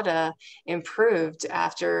areata improved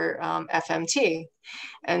after FMT.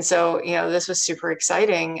 And so, this was super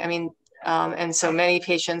exciting. I mean, and so many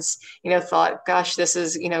patients, thought, gosh, this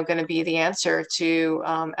is, going to be the answer to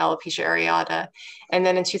alopecia areata. And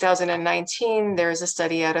then in 2019, there's a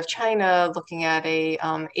study out of China looking at a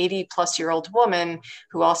 80-plus-year-old woman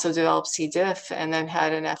who also developed C. diff and then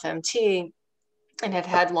had an FMT, and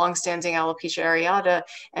had longstanding alopecia areata,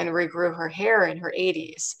 and regrew her hair in her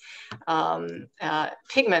 80s,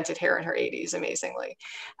 pigmented hair in her 80s, amazingly.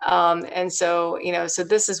 And so, so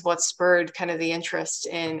this is what spurred kind of the interest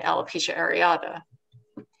in alopecia areata.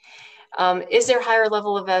 Is there higher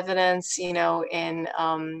level of evidence,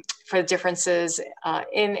 for differences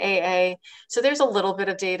in AA? So there's a little bit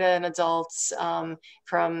of data in adults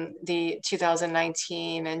from the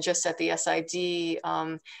 2019, and just at the SID,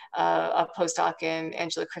 a postdoc in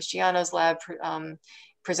Angela Cristiano's lab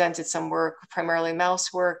presented some work, primarily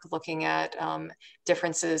mouse work, looking at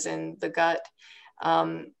differences in the gut.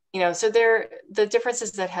 So the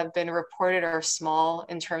differences that have been reported are small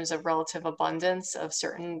in terms of relative abundance of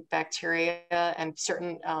certain bacteria and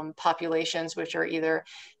certain populations, which are either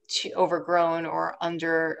overgrown or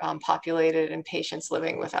underpopulated in patients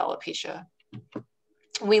living with alopecia.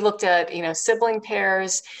 We looked at, sibling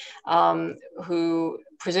pairs who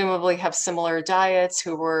presumably have similar diets,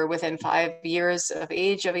 who were within 5 years of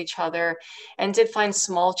age of each other, and did find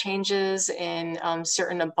small changes in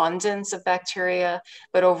certain abundance of bacteria,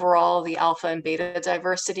 but overall the alpha and beta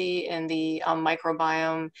diversity in the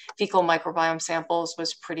microbiome, fecal microbiome samples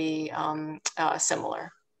was pretty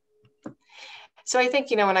similar. So I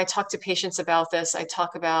think, when I talk to patients about this, I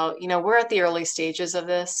talk about, we're at the early stages of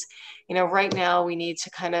this. Right now we need to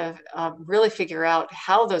kind of really figure out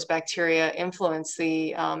how those bacteria influence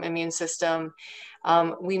the immune system.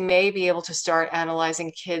 We may be able to start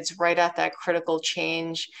analyzing kids right at that critical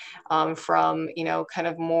change from, kind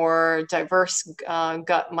of more diverse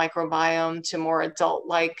gut microbiome to more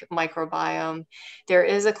adult-like microbiome. There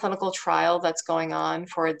is a clinical trial that's going on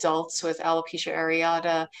for adults with alopecia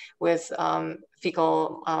areata with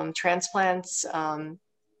fecal transplants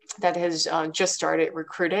that has just started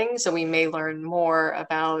recruiting. So we may learn more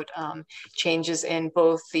about changes in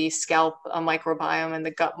both the scalp microbiome and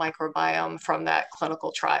the gut microbiome from that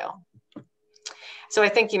clinical trial. So I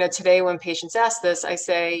think, today when patients ask this, I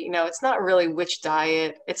say, it's not really which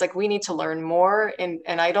diet. It's like we need to learn more. And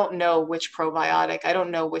I don't know which probiotic. I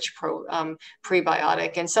don't know which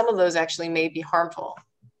prebiotic. And some of those actually may be harmful.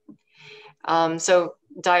 So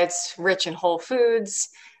diets rich in whole foods,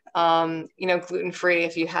 gluten-free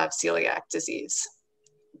if you have celiac disease.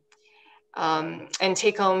 And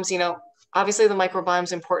take homes, obviously the microbiome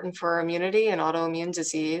is important for immunity and autoimmune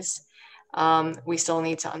disease. We still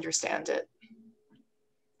need to understand it.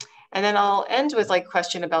 And then I'll end with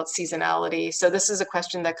question about seasonality. So this is a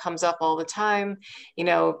question that comes up all the time.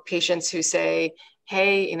 Patients who say,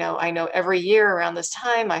 hey, I know every year around this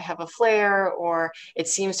time I have a flare, or it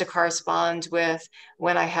seems to correspond with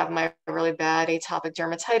when I have my really bad atopic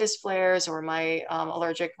dermatitis flares or my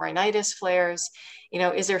allergic rhinitis flares.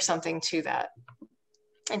 Is there something to that?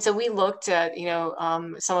 And so we looked at,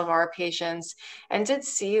 some of our patients and did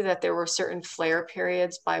see that there were certain flare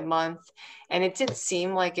periods by month. And it did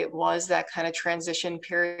seem like it was that kind of transition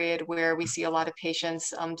period where we see a lot of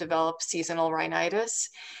patients develop seasonal rhinitis.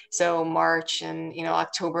 So March and,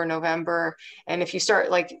 October, November. And if you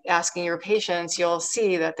start asking your patients, you'll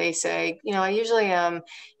see that they say, I usually am,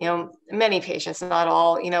 many patients, not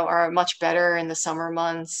all, are much better in the summer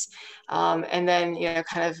months. And then,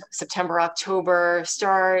 kind of September, October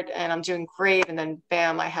start, and I'm doing great. And then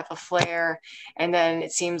bam, I have a flare. And then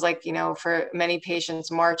it seems like, for many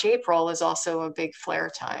patients, March, April is also a big flare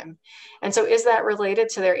time. And so is that related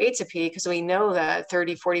to their atopy? Because we know that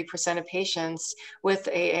 30–40% of patients with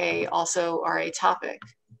AA also are atopic.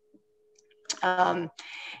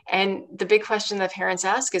 And the big question that parents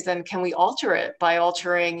ask is then, can we alter it by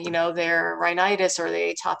altering, their rhinitis or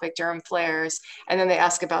the atopic derm flares? And then they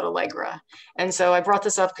ask about Allegra. And so I brought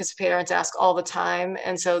this up because parents ask all the time.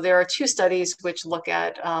 And so there are 2 studies which look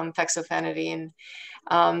at fexofenadine.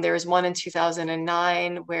 There was one in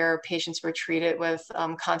 2009 where patients were treated with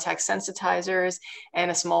contact sensitizers, and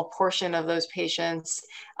a small portion of those patients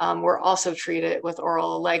were also treated with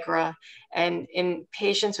oral Allegra. And in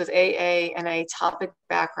patients with AA and atopic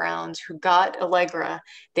background who got Allegra,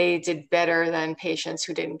 they did better than patients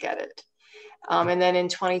who didn't get it. And then in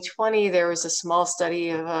 2020, there was a small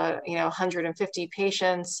study of 150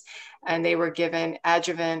 patients, and they were given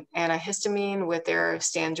adjuvant antihistamine with their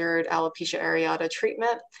standard alopecia areata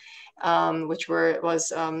treatment, which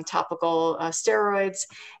was topical steroids.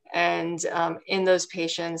 And in those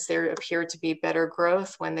patients, there appeared to be better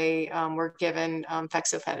growth when they were given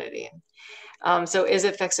fexofenadine. So is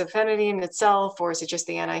it fexofenadine itself, or is it just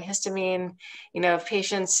the antihistamine? If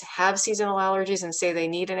patients have seasonal allergies and say they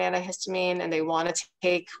need an antihistamine and they want to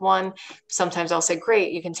take one, sometimes I'll say,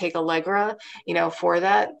 great, you can take Allegra, for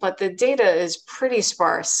that. But the data is pretty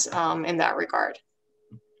sparse in that regard.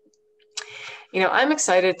 I'm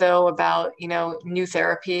excited though about, new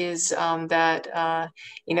therapies that,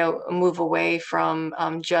 move away from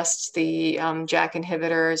just the JAK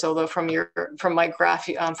inhibitors, although from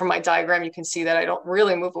my diagram, you can see that I don't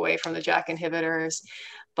really move away from the JAK inhibitors.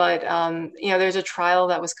 But, there's a trial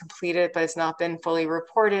that was completed, but it's not been fully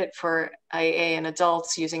reported for AA in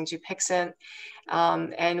adults using Dupixent.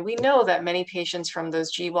 And we know that many patients from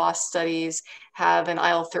those GWAS studies have an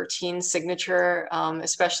IL-13 signature,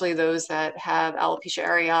 especially those that have alopecia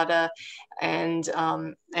areata and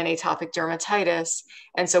atopic dermatitis.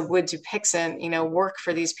 And so would Dupixent, work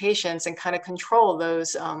for these patients and kind of control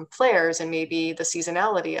those flares and maybe the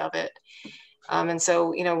seasonality of it? And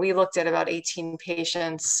so, we looked at about 18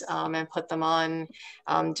 patients and put them on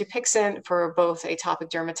Dupixent for both atopic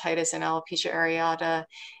dermatitis and alopecia areata.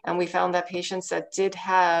 And we found that patients that did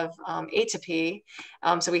have atopy,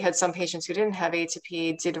 so we had some patients who didn't have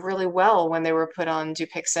atopy, did really well when they were put on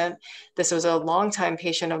Dupixent. This was a longtime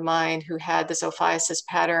patient of mine who had this ophiasis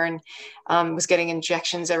pattern, was getting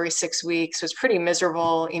injections every 6 weeks, was pretty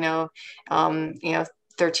miserable,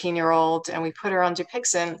 13-year-old, and we put her on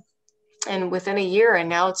Dupixent. And within a year, and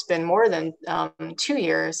now it's been more than 2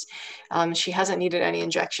 years, she hasn't needed any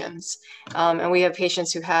injections. And we have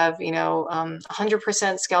patients who have,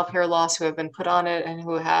 100% scalp hair loss who have been put on it and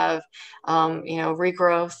who have,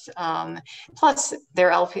 regrowth. Plus,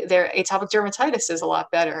 their atopic dermatitis is a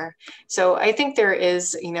lot better. So I think there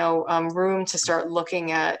is, room to start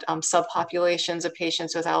looking at subpopulations of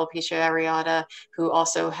patients with alopecia areata who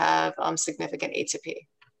also have significant atopy.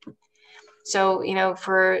 So,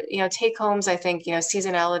 for, take homes, I think,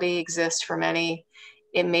 seasonality exists for many.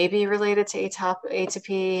 It may be related to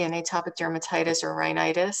atopy and atopic dermatitis or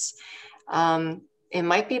rhinitis. It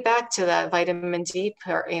might be back to that vitamin D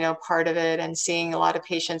part of it, and seeing a lot of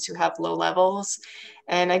patients who have low levels.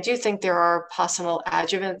 And I do think there are possible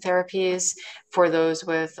adjuvant therapies for those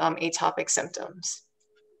with atopic symptoms.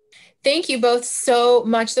 Thank you both so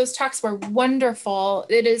much. Those talks were wonderful.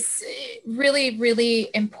 It is really, really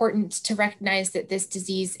important to recognize that this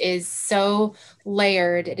disease is so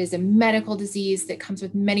layered. It is a medical disease that comes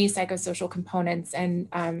with many psychosocial components, and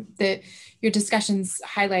your discussions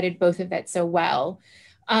highlighted both of that so well.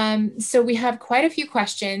 So we have quite a few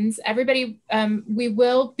questions. Everybody, we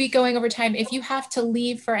will be going over time. If you have to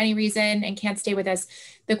leave for any reason and can't stay with us,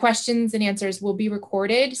 the questions and answers will be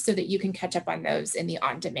recorded so that you can catch up on those in the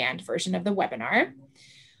on-demand version of the webinar.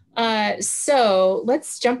 So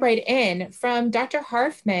let's jump right in. From Dr.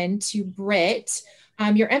 Harfman to Britt,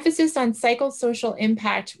 your emphasis on psychosocial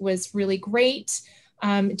impact was really great.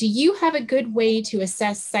 Do you have a good way to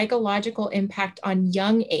assess psychological impact on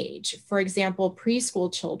young age, for example,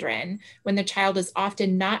 preschool children, when the child is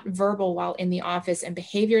often not verbal while in the office and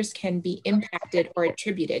behaviors can be impacted or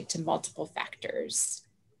attributed to multiple factors?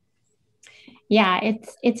 Yeah,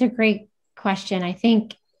 it's a great question. I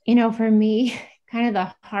think, for me, kind of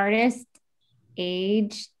the hardest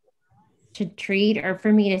age to treat, or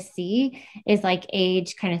for me to see, is like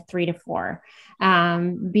age kind of 3 to 4,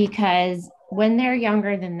 because when they're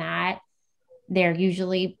younger than that, they're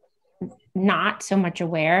usually not so much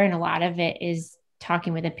aware. And a lot of it is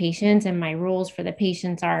talking with the patients. And my rules for the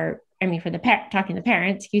patients are, talking to the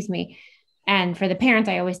parents, excuse me. And for the parents,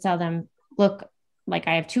 I always tell them, look, like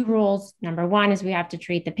I have 2 rules. Number 1 is we have to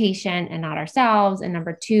treat the patient and not ourselves. And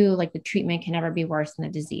number 2, like the treatment can never be worse than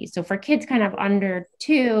the disease. So for kids kind of under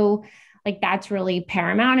 2, like that's really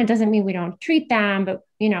paramount. It doesn't mean we don't treat them, but,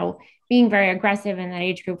 being very aggressive in that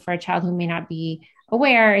age group for a child who may not be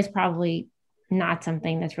aware is probably not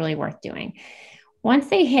something that's really worth doing. Once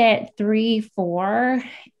they hit 3, 4,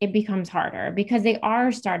 it becomes harder because they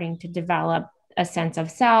are starting to develop a sense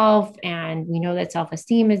of self, and we know that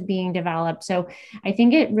self-esteem is being developed. So I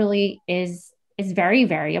think it really is very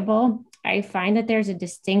variable. I find that there's a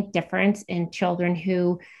distinct difference in children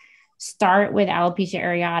who start with alopecia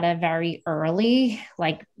areata very early,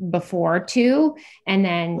 like before 2, and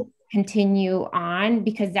then continue on,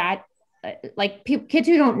 because that kids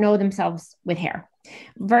who don't know themselves with hair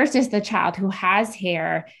versus the child who has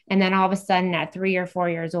hair and then all of a sudden at 3 or 4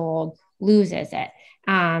 years old loses it.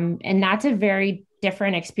 And that's a very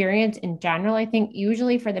different experience in general, I think,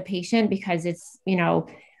 usually for the patient, because it's,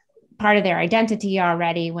 part of their identity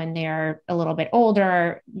already when they're a little bit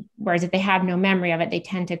older, whereas if they have no memory of it, they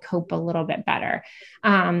tend to cope a little bit better.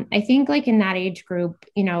 I think like in that age group,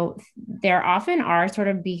 there often are sort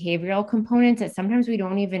of behavioral components that sometimes we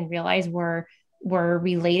don't even realize were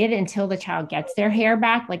related until the child gets their hair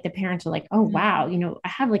back. Like the parents are like, oh, wow, I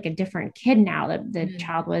have like a different kid now. That the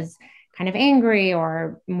child was kind of angry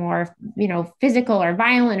or more, physical or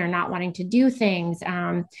violent or not wanting to do things.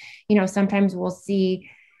 Sometimes we'll see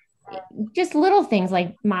just little things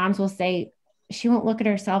like moms will say she won't look at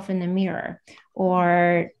herself in the mirror,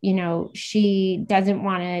 or, she doesn't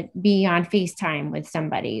want to be on FaceTime with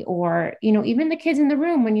somebody, or, even the kids in the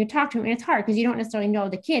room, when you talk to them, and it's hard because you don't necessarily know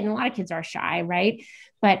the kid, and a lot of kids are shy, right?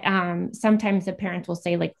 But sometimes the parents will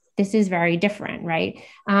say like, this is very different, right?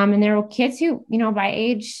 And there are kids who, by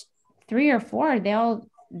age 3 or 4, they'll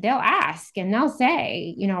ask and they'll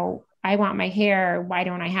say, I want my hair, why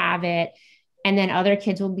don't I have it? And then other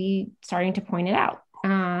kids will be starting to point it out.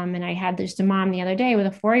 And I had just a mom the other day with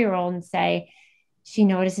a 4-year-old and say, she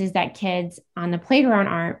notices that kids on the playground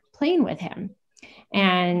aren't playing with him.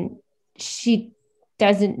 And she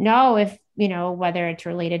doesn't know if you know, whether it's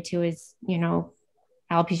related to his, you know,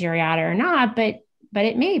 alopecia areata or not, but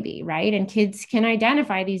it may be, right? And kids can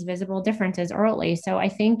identify these visible differences early. So I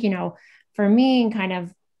think, you know, for me and kind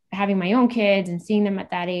of having my own kids and seeing them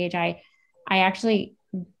at that age, I actually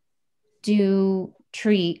do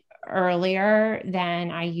treat earlier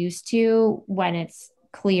than I used to when it's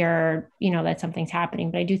clear, you know, that something's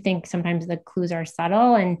happening. But I do think sometimes the clues are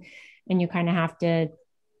subtle and you kind of have to,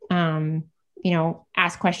 you know,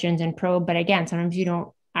 ask questions and probe. But again, sometimes you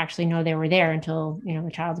don't actually know they were there until, you know,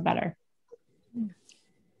 the child's better.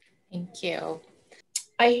 Thank you.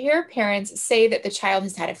 I hear parents say that the child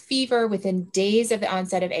has had a fever within days of the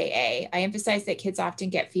onset of AA. I emphasize that kids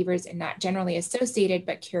often get fevers and not generally associated,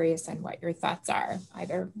 but curious on what your thoughts are.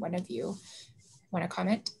 Either one of you want to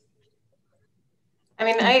comment? I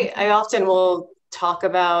mean, I often will talk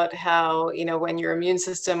about how, you know, when your immune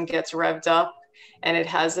system gets revved up and it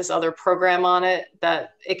has this other program on it,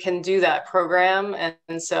 that it can do that program.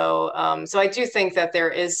 And so, so I do think that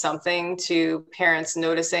there is something to parents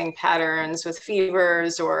noticing patterns with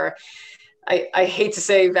fevers, or I hate to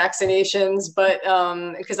say vaccinations, but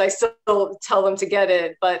because I still tell them to get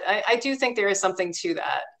it, but I do think there is something to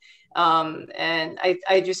that. And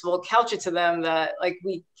I just will couch it to them that, like,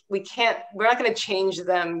 we're not going to change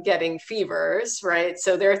them getting fevers, right?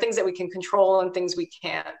 So there are things that we can control and things we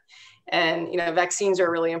can't. And, you know, vaccines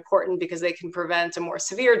are really important because they can prevent a more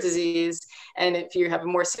severe disease. And if you have a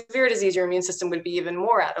more severe disease, your immune system would be even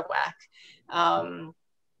more out of whack.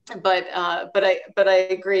 But I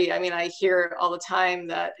agree. I mean, I hear all the time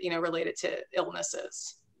that, you know, related to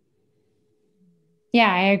illnesses.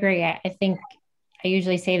 Yeah, I agree. I think I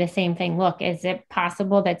usually say the same thing. Look, is it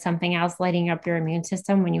possible that something else lighting up your immune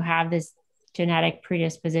system when you have this genetic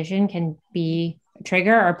predisposition can be a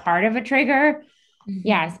trigger or part of a trigger? Mm-hmm.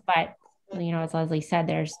 Yes. But, you know, as Leslie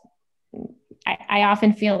said, I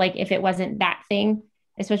often feel like if it wasn't that thing,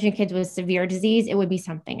 especially in kids with severe disease, it would be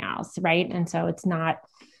something else. Right. And so it's not,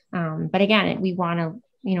 but again, we want to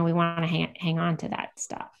hang on to that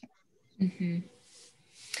stuff. Mm-hmm.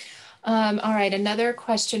 All right. Another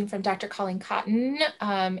question from Dr. Colleen Cotton.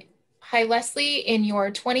 Hi, Leslie. In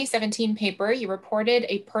your 2017 paper, you reported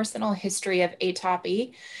a personal history of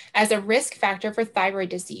atopy as a risk factor for thyroid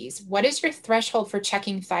disease. What is your threshold for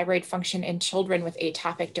checking thyroid function in children with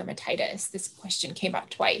atopic dermatitis? This question came up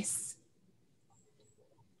twice.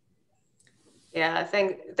 Yeah,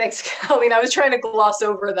 thanks, Colleen. I was trying to gloss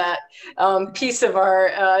over that piece of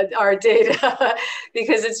our data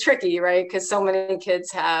because it's tricky, right? Because so many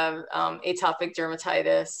kids have atopic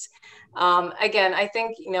dermatitis. Again, I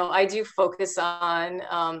think, you know, I do focus on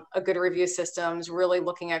a good review systems, really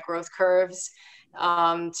looking at growth curves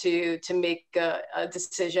to make a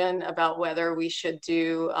decision about whether we should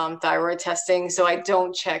do thyroid testing. So I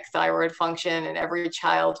don't check thyroid function in every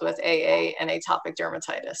child with AA and atopic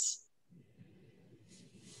dermatitis.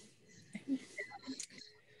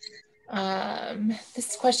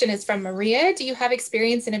 This question is from Maria. Do you have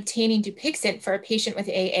experience in obtaining Dupixent for a patient with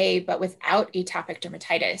AA but without atopic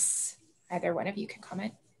dermatitis? Either one of you can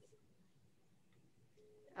comment.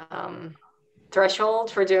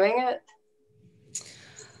 Threshold for doing it?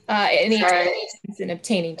 Any experience in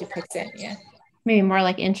obtaining Dupixent, yeah. Maybe more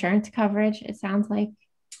like insurance coverage, it sounds like.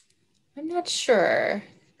 I'm not sure.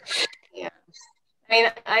 Yeah. I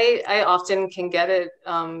mean, I often can get it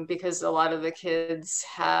because a lot of the kids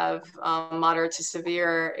have moderate to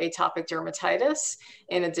severe atopic dermatitis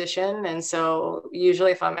in addition. And so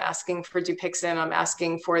usually if I'm asking for Dupixent, I'm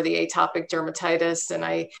asking for the atopic dermatitis, and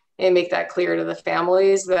I make that clear to the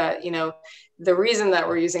families that, you know, the reason that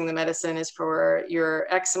we're using the medicine is for your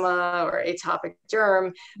eczema or atopic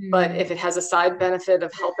derm, but if it has a side benefit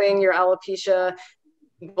of helping your alopecia,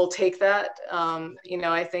 we'll take that. You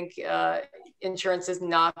know, I think insurance is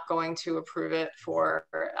not going to approve it for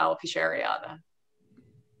alopecia areata.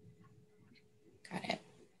 Got it.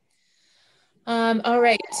 All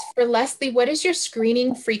right, for Leslie, what is your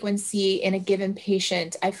screening frequency in a given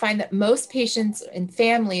patient? I find that most patients and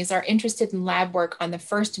families are interested in lab work on the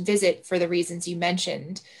first visit for the reasons you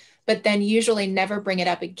mentioned, but then usually never bring it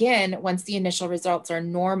up again once the initial results are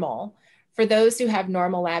normal. For those who have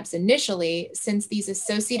normal labs initially, since these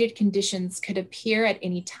associated conditions could appear at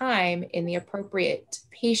any time in the appropriate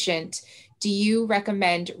patient, do you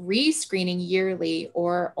recommend re-screening yearly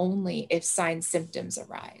or only if signs symptoms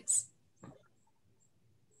arise?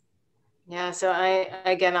 Yeah, so I'm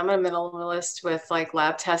a minimalist with like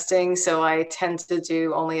lab testing. So I tend to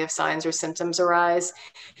do only if signs or symptoms arise.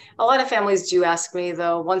 A lot of families do ask me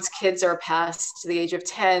though, once kids are past the age of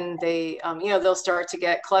 10, they'll start to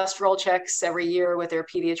get cholesterol checks every year with their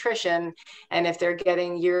pediatrician. And if they're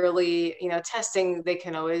getting yearly, testing, they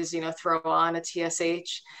can always, throw on a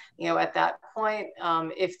TSH, at that point,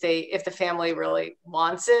 if the family really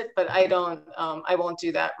wants it, but I won't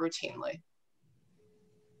do that routinely.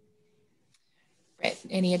 Britt,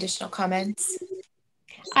 any additional comments?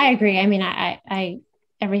 I agree. I mean, I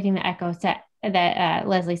everything that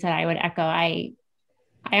Leslie said, I would echo. I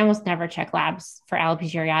almost never check labs for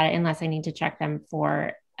alopecia areata unless I need to check them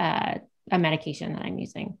for a medication that I'm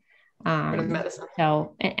using. Medicine.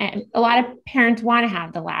 So and a lot of parents want to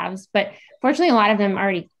have the labs, but fortunately, a lot of them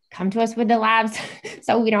already come to us with the labs,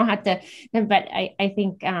 so we don't have to. But I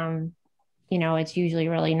think it's usually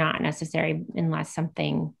really not necessary unless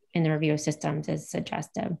something in the review of systems is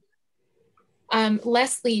suggestive.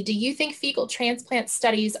 Leslie, do you think fecal transplant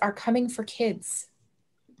studies are coming for kids?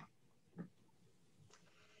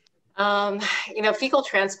 Fecal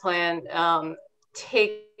transplant can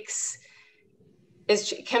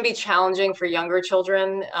be challenging for younger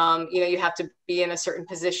children. You have to be in a certain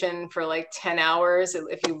position for like 10 hours.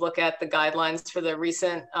 If you look at the guidelines for the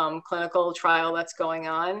recent clinical trial that's going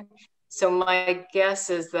on. So my guess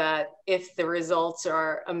is that if the results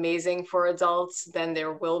are amazing for adults, then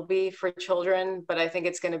there will be for children. But I think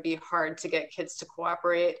it's going to be hard to get kids to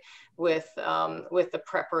cooperate with the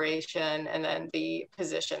preparation and then the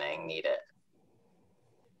positioning needed.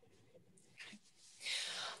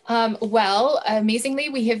 Well, amazingly,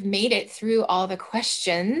 we have made it through all the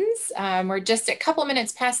questions. We're just a couple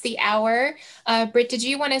minutes past the hour. Britt, did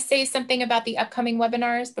you want to say something about the upcoming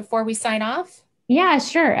webinars before we sign off? Yeah,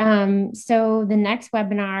 sure. So the next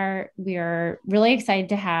webinar, we're really excited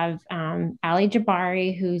to have Ali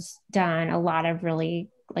Jabari, who's done a lot of really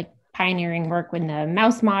pioneering work with the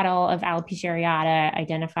mouse model of alopecia areata,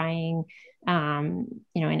 identifying, in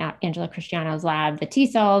Angela Cristiano's lab, the T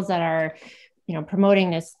cells that are,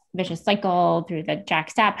 promoting this vicious cycle through the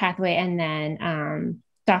JAK-STAT pathway. And then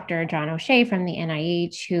Dr. John O'Shea from the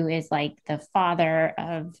NIH, who is like the father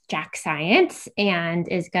of JAK science and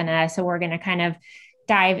so we're going to kind of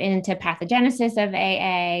dive into pathogenesis of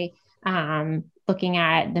AA, looking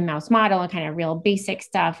at the mouse model and kind of real basic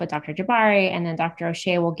stuff with Dr. Jabari. And then Dr.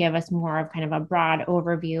 O'Shea will give us more of kind of a broad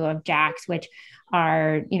overview of JAKs, which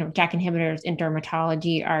are, JAK inhibitors in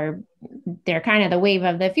dermatology they're kind of the wave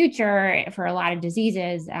of the future for a lot of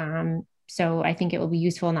diseases. So I think it will be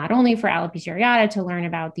useful not only for alopecia areata to learn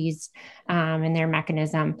about these and their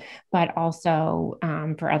mechanism, but also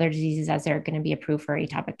for other diseases as they're going to be approved for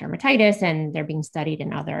atopic dermatitis and they're being studied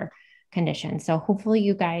in other conditions. So hopefully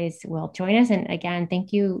you guys will join us. And again,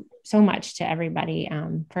 thank you so much to everybody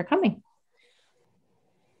for coming.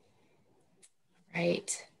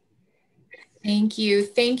 Right. Thank you.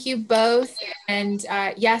 Thank you both. And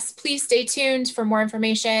yes, please stay tuned for more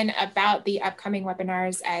information about the upcoming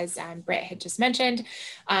webinars. As Britt had just mentioned,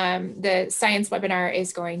 the science webinar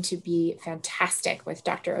is going to be fantastic with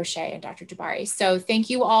Dr. O'Shea and Dr. Jabari. So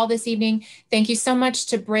thank you all this evening. Thank you so much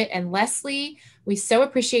to Britt and Leslie. We so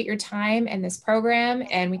appreciate your time in this program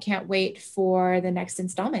and we can't wait for the next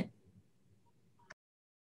installment.